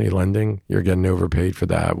hard money lending. You're getting overpaid for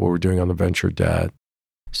that. What we're doing on the venture debt.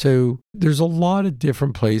 So there's a lot of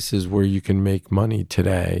different places where you can make money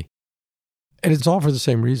today. And it's all for the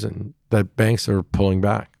same reason, that banks are pulling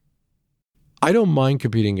back. I don't mind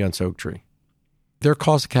competing against Oaktree. Their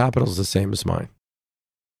cost of capital is the same as mine.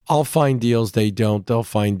 I'll find deals they don't. They'll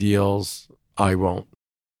find deals I won't.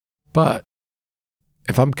 But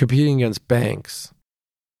if I'm competing against banks,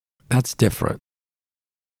 that's different.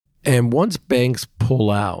 And once banks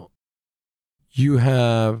pull out, you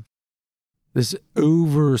have this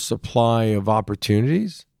oversupply of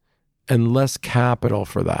opportunities and less capital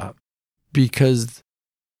for that, because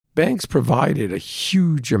banks provided a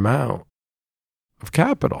huge amount of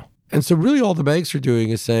capital. And so really all the banks are doing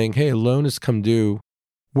is saying, hey, a loan has come due.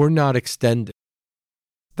 We're not extending.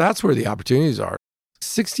 That's where the opportunities are.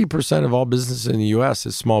 60% of all business in the US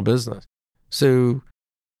is small business. So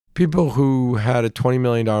people who had a $20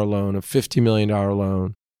 million loan, a $50 million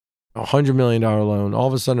loan, a $100 million loan, all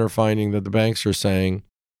of a sudden are finding that the banks are saying,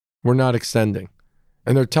 we're not extending.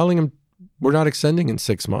 And they're telling them, we're not extending in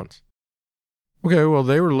 6 months. Okay, well,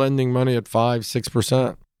 they were lending money at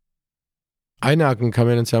 5-6%. I now can come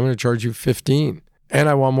in and say, I'm going to charge you 15, and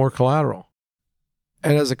I want more collateral.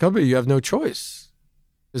 And as a company, you have no choice.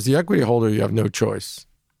 As the equity holder, you have no choice.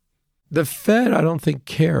 The Fed, I don't think,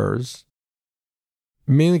 cares,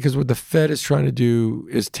 mainly because what the Fed is trying to do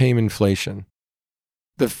is tame inflation.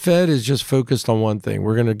 The Fed is just focused on one thing.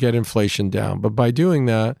 We're going to get inflation down. But by doing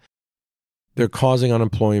that, they're causing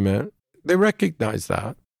unemployment. They recognize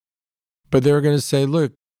that. But they're going to say,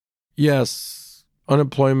 look, yes,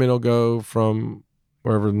 unemployment will go from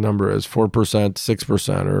wherever the number is, 4% to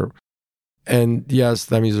 6%. And yes,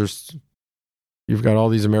 that means you've got all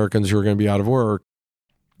these Americans who are going to be out of work.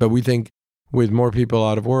 But we think with more people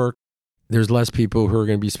out of work, there's less people who are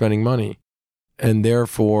going to be spending money. And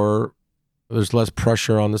therefore, there's less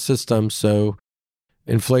pressure on the system. So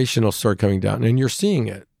inflation will start coming down. And you're seeing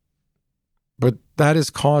it. But that is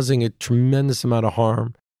causing a tremendous amount of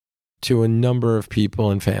harm to a number of people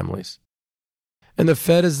and families. And the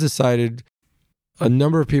Fed has decided a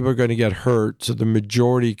number of people are going to get hurt so the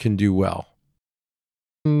majority can do well.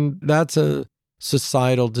 And that's a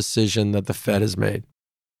societal decision that the Fed has made.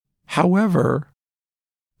 However,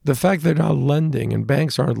 the fact they're not lending and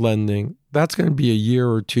banks aren't lending, that's going to be a year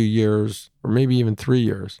or 2 years, or maybe even 3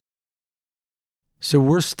 years. So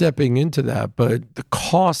we're stepping into that, but the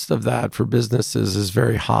cost of that for businesses is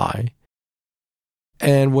very high.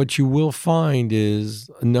 And what you will find is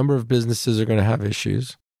a number of businesses are going to have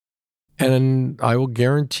issues. And I will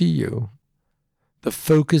guarantee you, the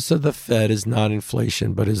focus of the Fed is not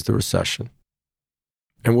inflation, but is the recession.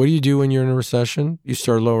 And what do you do when you're in a recession? You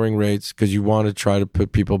start lowering rates because you want to try to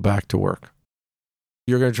put people back to work.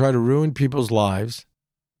 You're going to try to ruin people's lives,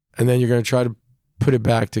 and then you're going to try to put it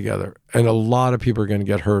back together. And a lot of people are going to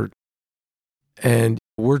get hurt. And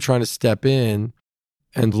we're trying to step in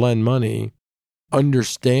and lend money,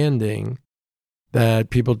 understanding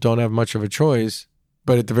that people don't have much of a choice,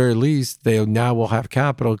 but at the very least, they now will have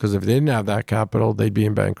capital, because if they didn't have that capital, they'd be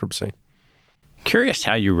in bankruptcy. Curious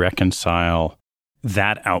how you reconcile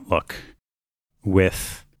that outlook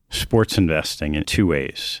with sports investing in two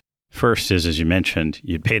ways. First is, as you mentioned,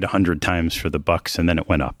 you paid 100 times for the Bucks and then it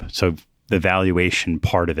went up. So the valuation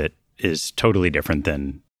part of it is totally different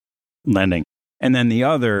than lending. And then the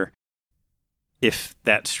other, if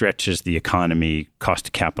that stretches the economy, cost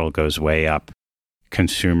of capital goes way up,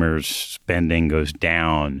 consumers' spending goes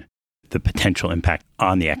down, the potential impact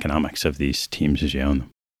on the economics of these teams as you own them?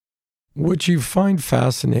 What you find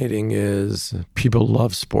fascinating is people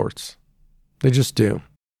love sports. They just do.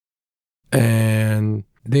 And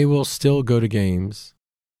they will still go to games.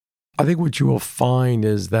 I think what you will find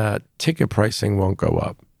is that ticket pricing won't go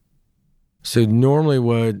up. So normally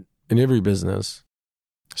in every business,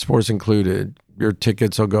 sports included, your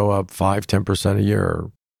tickets will go up 5-10% a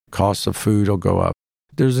year. Costs of food will go up.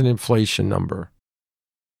 There's an inflation number.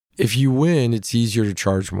 If you win, it's easier to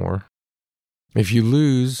charge more. If you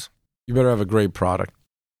lose, you better have a great product.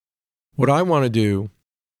 What I want to do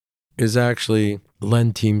is actually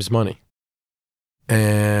lend teams money.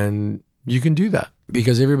 And you can do that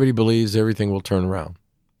because everybody believes everything will turn around.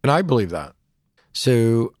 And I believe that.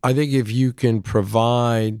 So I think if you can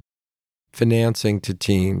provide financing to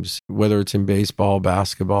teams, whether it's in baseball,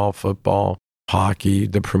 basketball, football, hockey,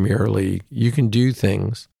 the Premier League, you can do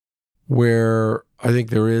things where I think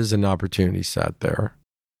there is an opportunity set there.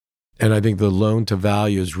 And I think the loan to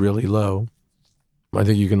value is really low. I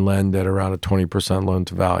think you can lend at around a 20% loan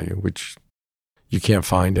to value, which you can't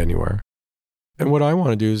find anywhere. And what I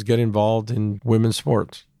want to do is get involved in women's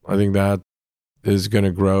sports. I think that is going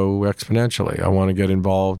to grow exponentially. I want to get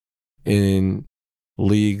involved in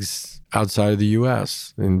leagues outside of the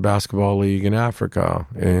U.S., in basketball league in Africa,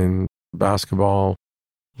 in basketball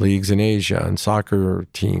leagues in Asia, and soccer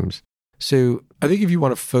teams. So I think if you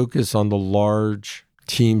want to focus on the large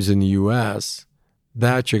teams in the U.S.,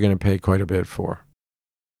 that you're going to pay quite a bit for.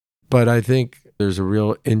 But I think there's a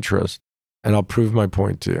real interest, and I'll prove my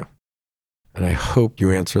point to you. And I hope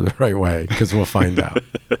you answer the right way, because we'll find out.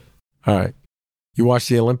 All right. You watch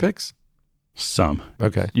the Olympics? Some.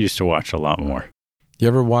 Okay. Used to watch a lot more. You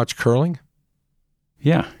ever watch curling?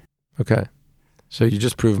 Yeah. Okay. So you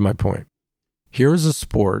just proved my point. Here's a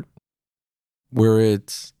sport where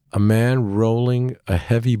it's a man rolling a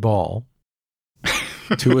heavy ball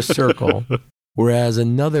to a circle, whereas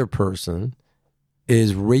another person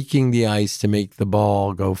is raking the ice to make the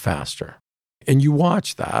ball go faster. And you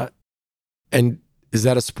watch that. And is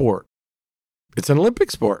that a sport? It's an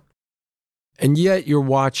Olympic sport. And yet you're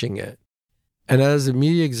watching it. And as a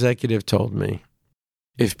media executive told me,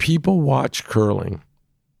 if people watch curling,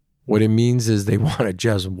 what it means is they want to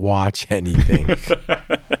just watch anything.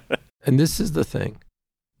 And this is the thing.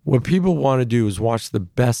 What people want to do is watch the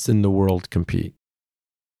best in the world compete.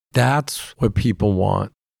 That's what people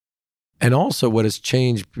want. And also what has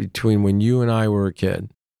changed between when you and I were a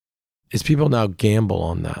kid is people now gamble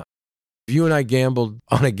on that. If you and I gambled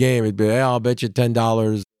on a game, it'd be, hey, I'll bet you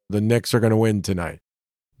 $10 the Knicks are going to win tonight.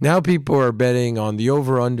 Now people are betting on the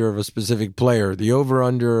over-under of a specific player, the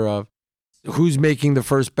over-under of who's making the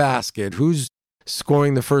first basket, who's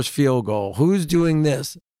scoring the first field goal, who's doing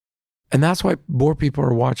this. And that's why more people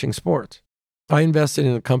are watching sports. I invested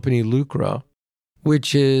in a company, Lucra,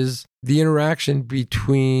 which is the interaction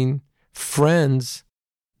between friends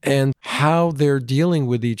and how they're dealing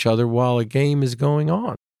with each other while a game is going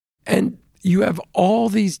on. And you have all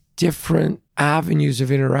these different avenues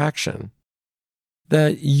of interaction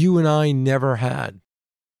that you and I never had.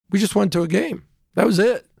 We just went to a game. That was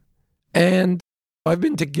it. And I've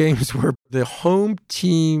been to games where the home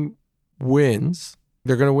team wins.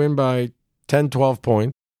 They're going to win by 10, 12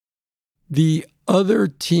 points. The other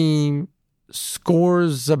team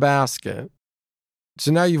scores a basket.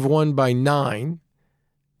 So now you've won by 9.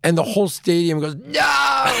 And the whole stadium goes,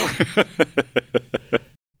 no!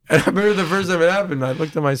 And I remember the first time it happened, I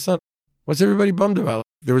looked at my son. What's everybody bummed about?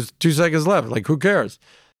 There was 2 seconds left. Like, who cares?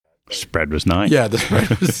 Spread was 9. Yeah, the spread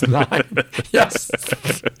was 9. Yes.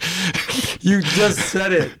 You just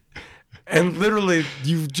said it. And literally,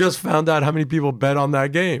 you've just found out how many people bet on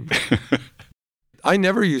that game. I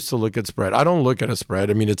never used to look at spread. I don't look at a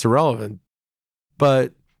spread. I mean, it's irrelevant.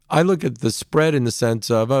 But I look at the spread in the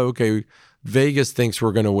sense of, oh, okay, Vegas thinks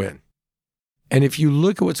we're going to win. And if you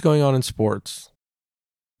look at what's going on in sports,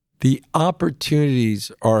 the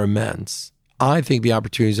opportunities are immense. I think the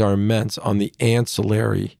opportunities are immense on the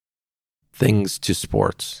ancillary things to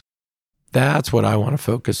sports. That's what I want to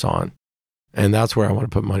focus on. And that's where I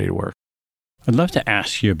want to put money to work. I'd love to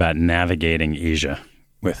ask you about navigating Asia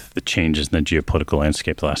with the changes in the geopolitical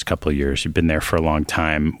landscape the last couple of years. You've been there for a long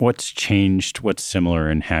time. What's changed? What's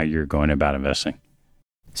similar in how you're going about investing?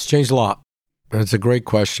 It's changed a lot. And it's a great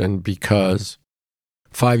question because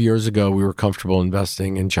 5 years ago, we were comfortable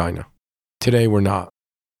investing in China. Today, we're not.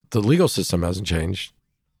 The legal system hasn't changed.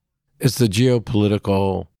 It's the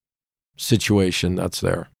geopolitical situation that's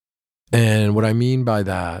there. And what I mean by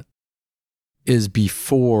that is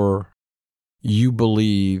before, you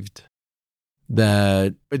believed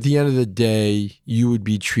that at the end of the day, you would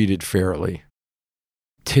be treated fairly.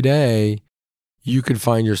 Today, you could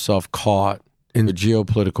find yourself caught in a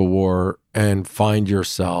geopolitical war and find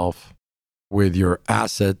yourself with your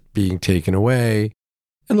asset being taken away.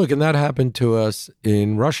 And look, and that happened to us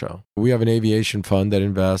in Russia. We have an aviation fund that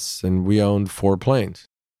invests, and we owned 4 planes.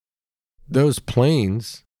 Those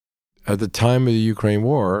planes, at the time of the Ukraine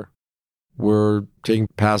war, were taking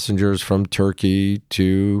passengers from Turkey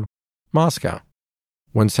to Moscow.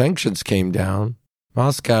 When sanctions came down,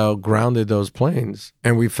 Moscow grounded those planes,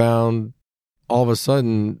 and we found all of a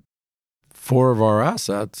sudden 4 of our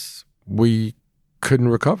assets we couldn't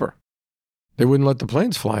recover. They wouldn't let the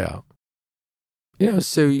planes fly out.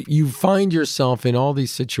 So you find yourself in all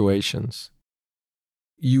these situations.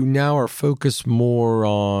 You now are focused more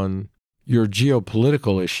on your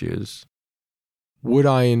geopolitical issues. Would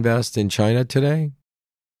I invest in China today?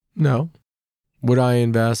 No. Would I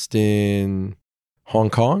invest in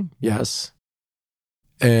Hong Kong? Yes.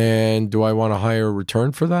 And do I want a higher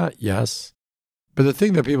return for that? Yes. But the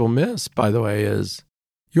thing that people miss, by the way, is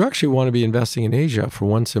you actually want to be investing in Asia for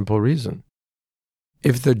one simple reason.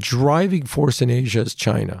 If the driving force in Asia is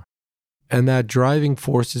China, and that driving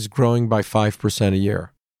force is growing by 5% a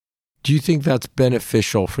year, do you think that's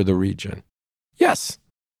beneficial for the region? Yes.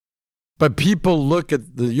 But people look at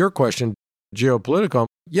your question, geopolitical.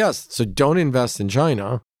 Yes, so don't invest in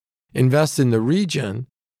China. Invest in the region,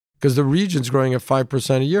 because the region's growing at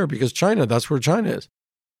 5% a year, because China, that's where China is.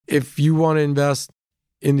 If you want to invest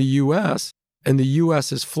in the U.S. and the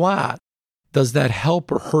U.S. is flat, does that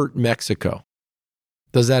help or hurt Mexico?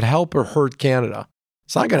 Does that help or hurt Canada?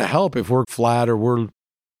 It's not going to help if we're flat or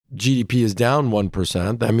GDP is down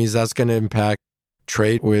 1%. That means that's going to impact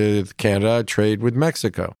trade with Canada, trade with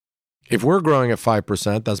Mexico. If we're growing at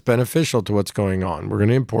 5%, that's beneficial to what's going on. We're going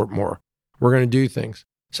to import more. We're going to do things.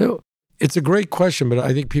 So it's a great question, but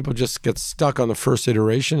I think people just get stuck on the first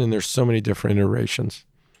iteration, and there's so many different iterations.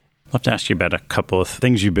 I'd love to ask you about a couple of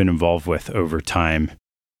things you've been involved with over time.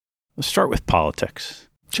 Let's start with politics.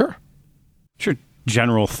 Sure. What's your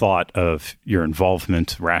general thought of your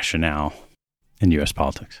involvement rationale in U.S.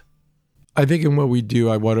 politics? I think in what we do,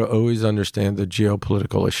 I want to always understand the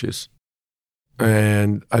geopolitical issues.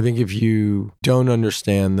 And I think if you don't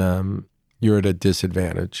understand them, you're at a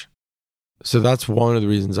disadvantage. So that's one of the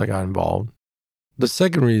reasons I got involved. The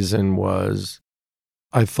second reason was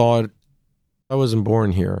I thought I wasn't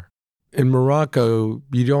born here. In Morocco,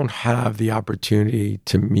 you don't have the opportunity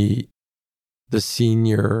to meet the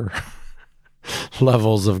senior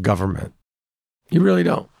levels of government. You really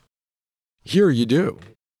don't. Here you do.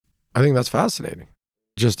 I think that's fascinating.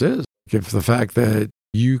 It just is. If the fact that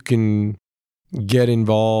you can get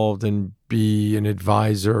involved and be an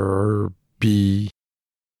advisor or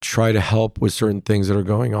try to help with certain things that are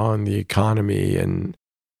going on in the economy, and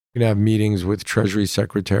you can have meetings with Treasury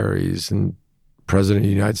secretaries and President of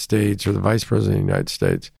the United States or the Vice President of the United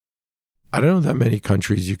States. I don't know that many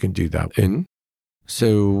countries you can do that in.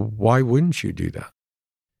 So why wouldn't you do that?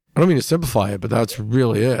 I don't mean to simplify it, but that's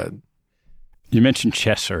really it. You mentioned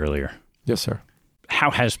chess earlier. Yes, sir. How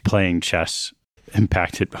has playing chess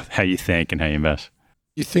impacted how you think and how you invest?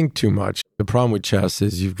 You think too much. The problem with chess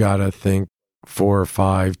is you've got to think 4 or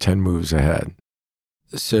 5, 10 moves ahead.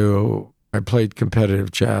 So I played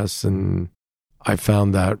competitive chess, and I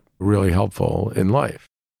found that really helpful in life.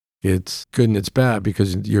 It's good and it's bad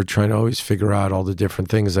because you're trying to always figure out all the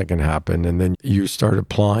different things that can happen. And then you start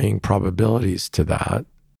applying probabilities to that.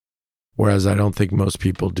 Whereas I don't think most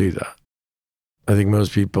people do that. I think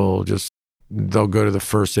most people they'll go to the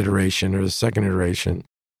first iteration or the second iteration.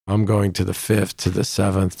 I'm going to the 5th, to the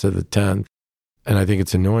 7th, to the 10th. And I think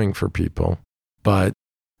it's annoying for people. But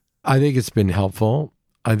I think it's been helpful.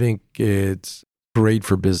 I think it's great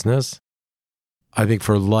for business. I think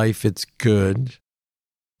for life, it's good.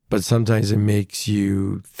 But sometimes it makes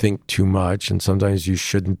you think too much, and sometimes you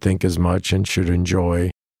shouldn't think as much and should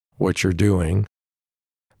enjoy what you're doing.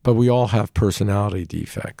 But we all have personality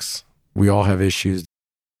defects. We all have issues.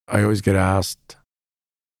 I always get asked,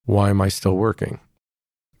 why am I still working?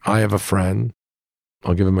 I have a friend.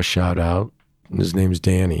 I'll give him a shout out. His name's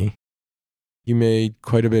Danny. He made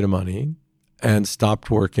quite a bit of money and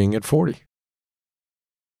stopped working at 40.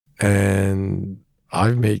 And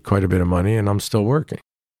I've made quite a bit of money and I'm still working.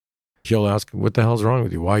 He'll ask, what the hell's wrong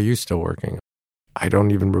with you? Why are you still working? I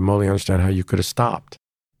don't even remotely understand how you could have stopped.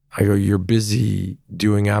 I go, you're busy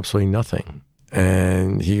doing absolutely nothing.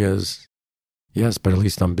 And he goes, yes, but at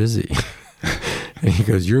least I'm busy. And he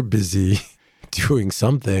goes, you're busy doing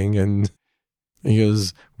something. And he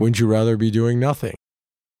goes, wouldn't you rather be doing nothing?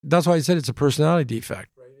 That's why I said it's a personality defect.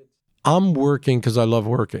 I'm working because I love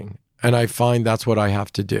working. And I find that's what I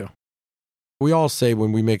have to do. We all say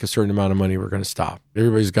when we make a certain amount of money, we're going to stop.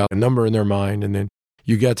 Everybody's got a number in their mind, and then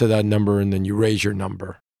you get to that number and then you raise your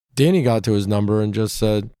number. Danny got to his number and just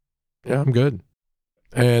said, yeah, I'm good.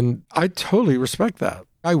 And I totally respect that.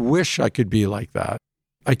 I wish I could be like that.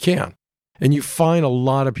 I can't. And you find a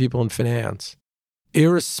lot of people in finance,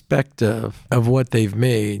 irrespective of what they've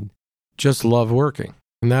made, just love working.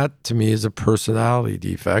 And that to me is a personality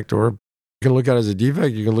defect, or you can look at it as a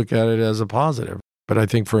defect, you can look at it as a positive. But I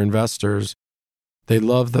think for investors, they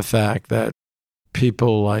love the fact that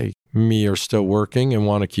people like me are still working and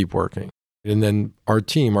want to keep working. And then our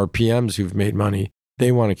team, our PMs who've made money,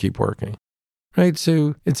 they want to keep working. Right?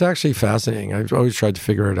 So it's actually fascinating. I've always tried to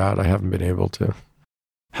figure it out. I haven't been able to.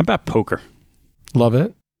 How about poker? Love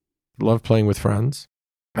it. Love playing with friends.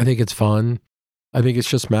 I think it's fun. I think it's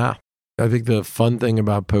just math. I think the fun thing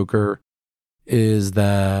about poker is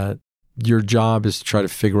that your job is to try to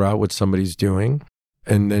figure out what somebody's doing,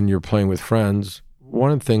 and then you're playing with friends.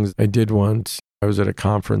 One of the things I did once, I was at a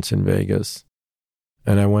conference in Vegas,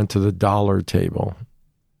 and I went to the dollar table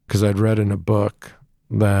because I'd read in a book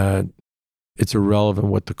that it's irrelevant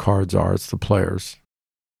what the cards are, it's the players.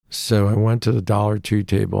 So I went to the $2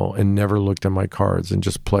 table and never looked at my cards and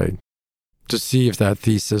just played to see if that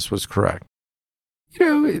thesis was correct.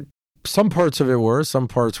 Some parts of it were, some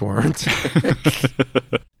parts weren't.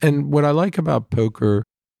 And what I like about poker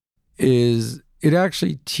is it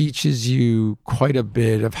actually teaches you quite a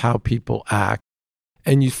bit of how people act.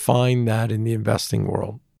 And you find that in the investing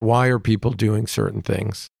world. Why are people doing certain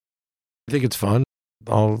things? I think it's fun.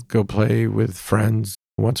 I'll go play with friends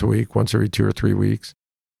once a week, once every 2 or 3 weeks.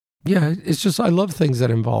 Yeah, it's just, I love things that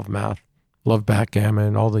involve math. Love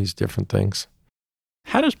backgammon, all these different things.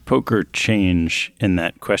 How does poker change in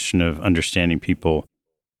that question of understanding people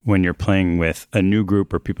when you're playing with a new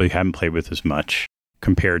group or people you haven't played with as much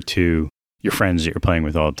compared to your friends that you're playing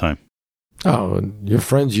with all the time? Oh, your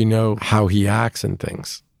friends, you know how he acts and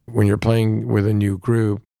things. When you're playing with a new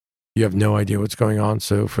group, you have no idea what's going on.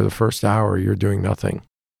 So for the first hour, you're doing nothing.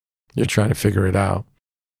 You're trying to figure it out.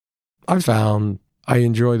 I've found I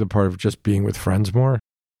enjoy the part of just being with friends more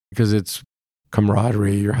because it's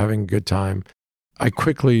camaraderie. You're having a good time. I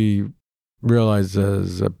quickly realized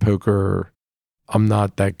as a poker, I'm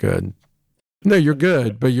not that good. No, you're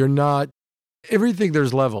good, but you're not. Everything,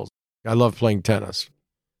 there's levels. I love playing tennis.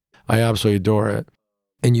 I absolutely adore it.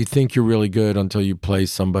 And you think you're really good until you play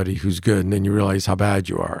somebody who's good, and then you realize how bad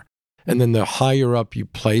you are. And then the higher up you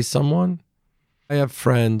play someone, I have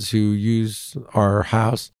friends who use our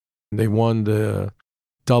house. They won the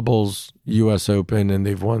doubles U.S. Open, and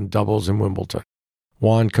they've won doubles in Wimbledon.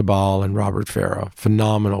 Juan Cabal and Robert Farah,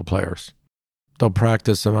 phenomenal players. They'll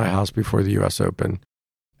practice in my house before the U.S. Open,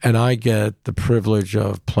 and I get the privilege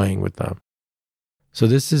of playing with them. So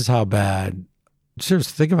this is how bad,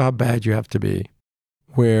 seriously, think of how bad you have to be,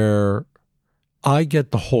 where I get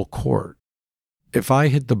the whole court. If I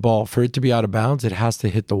hit the ball, for it to be out of bounds, it has to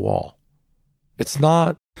hit the wall. It's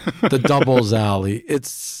not the doubles alley.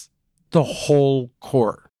 It's the whole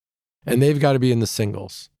court. And they've got to be in the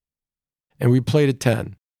singles. And we played at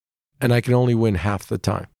 10, and I can only win half the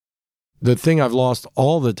time. The thing I've lost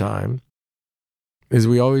all the time is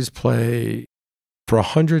we always play for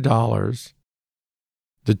 $100.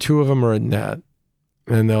 The two of them are at net,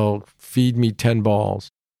 and they'll feed me 10 balls.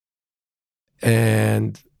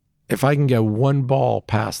 And if I can get one ball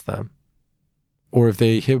past them, or if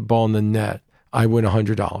they hit a ball in the net, I win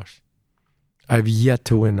 $100. I've yet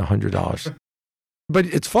to win $100. But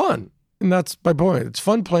it's fun. And that's my point. It's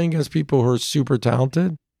fun playing against people who are super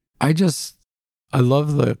talented. I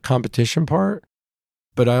love the competition part,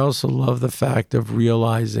 but I also love the fact of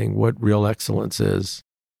realizing what real excellence is,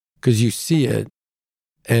 because you see it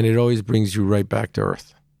and it always brings you right back to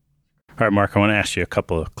earth. All right, Marc, I want to ask you a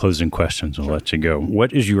couple of closing questions. We'll let you go.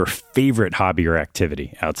 What is your favorite hobby or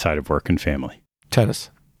activity outside of work and family?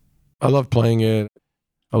 Tennis. I love playing it.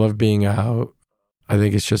 I love being out. I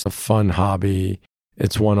think it's just a fun hobby.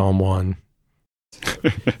 It's one-on-one.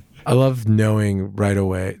 I love knowing right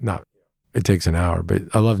away. It takes an hour, but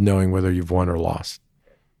I love knowing whether you've won or lost.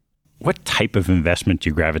 What type of investment do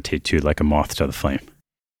you gravitate to like a moth to the flame?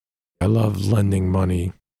 I love lending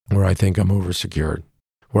money where I think I'm oversecured,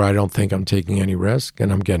 where I don't think I'm taking any risk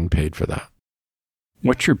and I'm getting paid for that.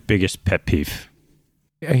 What's your biggest pet peeve?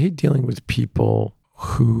 I hate dealing with people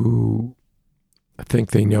who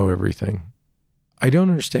think they know everything. I don't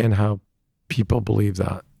understand how people believe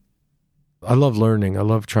that. I love learning. I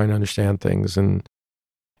love trying to understand things. And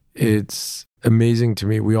it's amazing to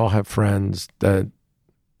me. We all have friends that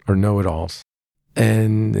are know-it-alls.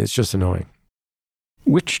 And it's just annoying.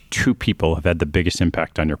 Which two people have had the biggest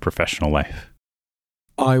impact on your professional life?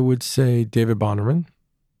 I would say David Bonderman,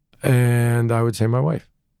 and I would say my wife.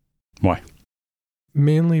 Why?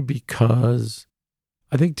 Mainly because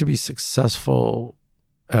I think to be successful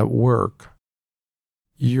at work,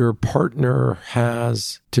 your partner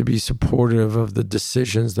has to be supportive of the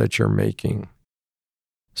decisions that you're making.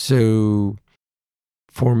 So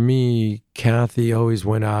for me, Kathy always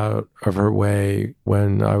went out of her way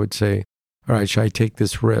when I would say, all right, should I take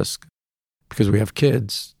this risk? Because we have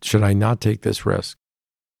kids, should I not take this risk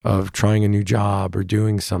of trying a new job or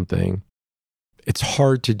doing something? It's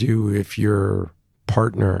hard to do if your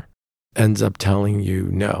partner ends up telling you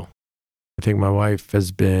no. I think my wife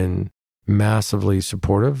has been massively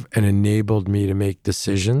supportive and enabled me to make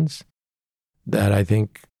decisions that I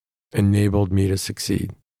think enabled me to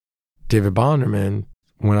succeed. David Bonderman,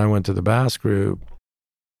 when I went to the Bass Group,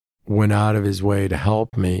 went out of his way to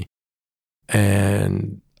help me.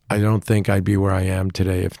 And I don't think I'd be where I am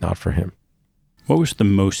today if not for him. What was the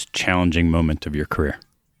most challenging moment of your career?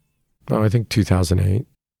 Oh, I think 2008.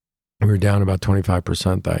 We were down about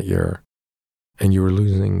 25% that year, and you were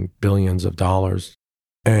losing billions of dollars.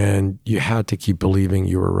 And you had to keep believing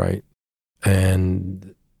you were right.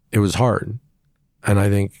 And it was hard. And I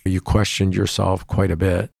think you questioned yourself quite a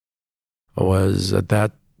bit. Was at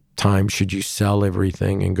that time, should you sell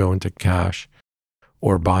everything and go into cash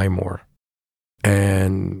or buy more?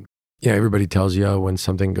 And yeah, everybody tells you, oh, when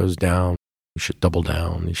something goes down, you should double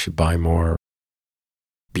down, you should buy more,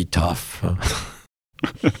 be tough.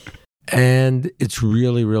 And it's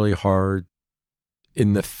really, really hard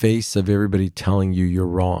in the face of everybody telling you you're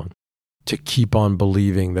wrong to keep on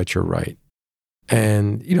believing that you're right.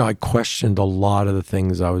 And, I questioned a lot of the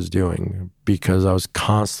things I was doing because I was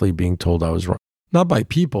constantly being told I was wrong. Not by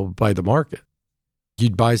people, but by the market.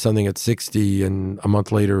 You'd buy something at 60 and a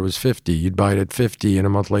month later it was 50. You'd buy it at 50 and a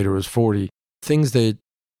month later it was 40. Things that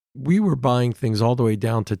we were buying things all the way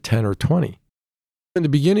down to 10 or 20. In the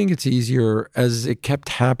beginning, it's easier. As it kept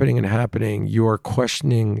happening and happening, you are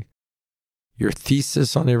questioning your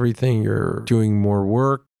thesis on everything. You're doing more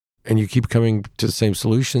work and you keep coming to the same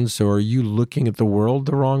solutions. So are you looking at the world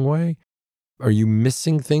the wrong way? Are you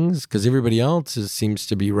missing things? Because everybody else seems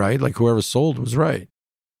to be right. Like whoever sold was right.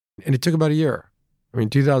 And it took about a year.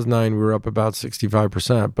 2009, we were up about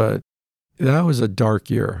 65%, but that was a dark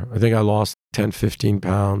year. I think I lost 10, 15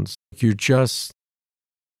 pounds.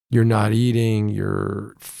 You're not eating,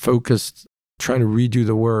 you're focused, trying to redo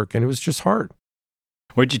the work. And it was just hard.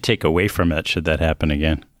 What'd you take away from it should that happen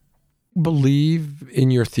again? Believe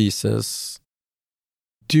in your thesis.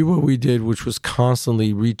 Do what we did, which was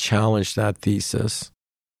constantly re-challenge that thesis.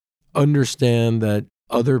 Understand that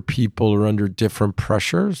other people are under different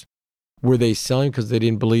pressures. Were they selling because they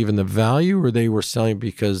didn't believe in the value, or they were selling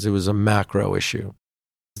because it was a macro issue?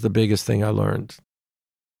 It's the biggest thing I learned.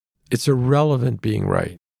 It's irrelevant being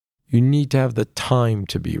right. You need to have the time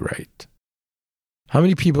to be right. How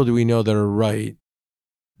many people do we know that are right,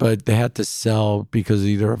 but they had to sell because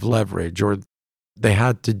either of leverage or they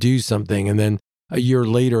had to do something, and then a year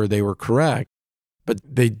later they were correct, but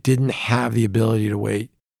they didn't have the ability to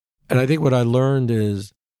wait? And I think what I learned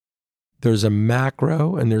is there's a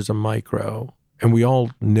macro and there's a micro, and we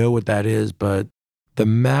all know what that is, but the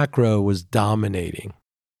macro was dominating.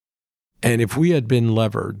 And if we had been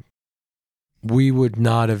levered, we would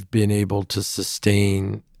not have been able to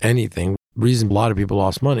sustain anything. The reason a lot of people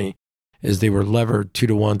lost money is they were levered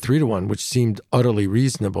 2-to-1, 3-to-1, which seemed utterly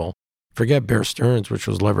reasonable. Forget Bear Stearns, which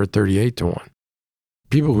was levered 38-to-1.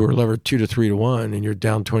 People who are levered 2 to 3-to-1 and you're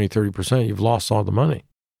down 20, 30%, you've lost all the money.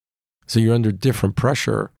 So you're under different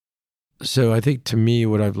pressure. So I think to me,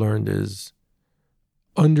 what I've learned is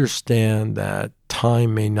understand that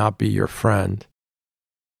time may not be your friend,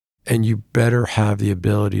 and you better have the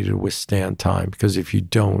ability to withstand time, because if you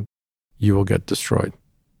don't, you will get destroyed.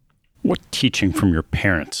 What teaching from your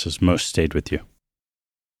parents has most stayed with you?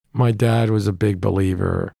 My dad was a big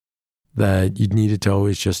believer that you needed to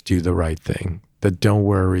always just do the right thing, that don't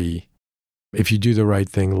worry. If you do the right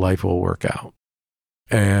thing, life will work out.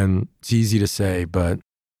 And it's easy to say, but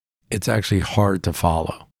it's actually hard to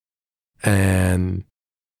follow. And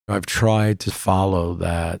I've tried to follow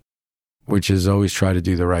that, which is always try to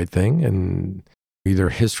do the right thing. And either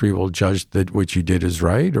history will judge that what you did is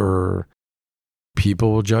right, or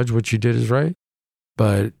people will judge what you did is right.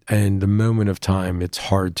 But in the moment of time, it's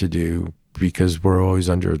hard to do because we're always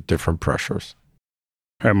under different pressures.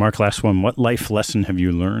 All right, Marc, last one. What life lesson have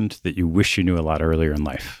you learned that you wish you knew a lot earlier in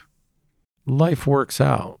life? Life works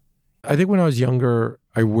out. I think when I was younger,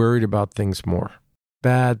 I worried about things more.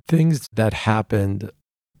 Bad things that happened,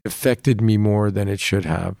 affected me more than it should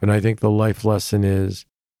have. And I think the life lesson is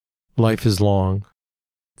life is long.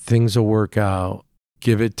 Things will work out.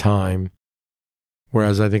 Give it time.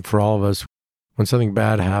 Whereas I think for all of us, when something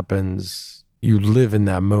bad happens, you live in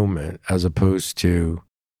that moment as opposed to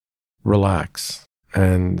relax.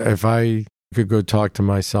 And if I could go talk to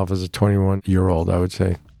myself as a 21-year-old, I would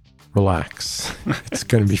say, relax. It's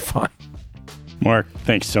going to be fine. Marc,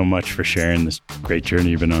 thanks so much for sharing this great journey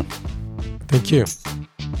you've been on. Thank you.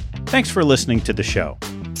 Thanks for listening to the show.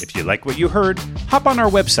 If you like what you heard, hop on our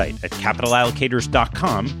website at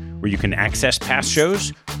capitalallocators.com, where you can access past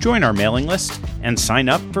shows, join our mailing list, and sign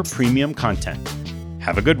up for premium content.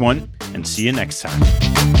 Have a good one, and see you next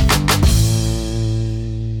time.